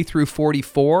 23 through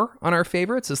 44 on our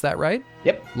favorites. Is that right?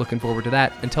 Yep. Looking forward to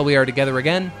that. Until we are together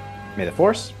again, May the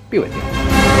Force be with you.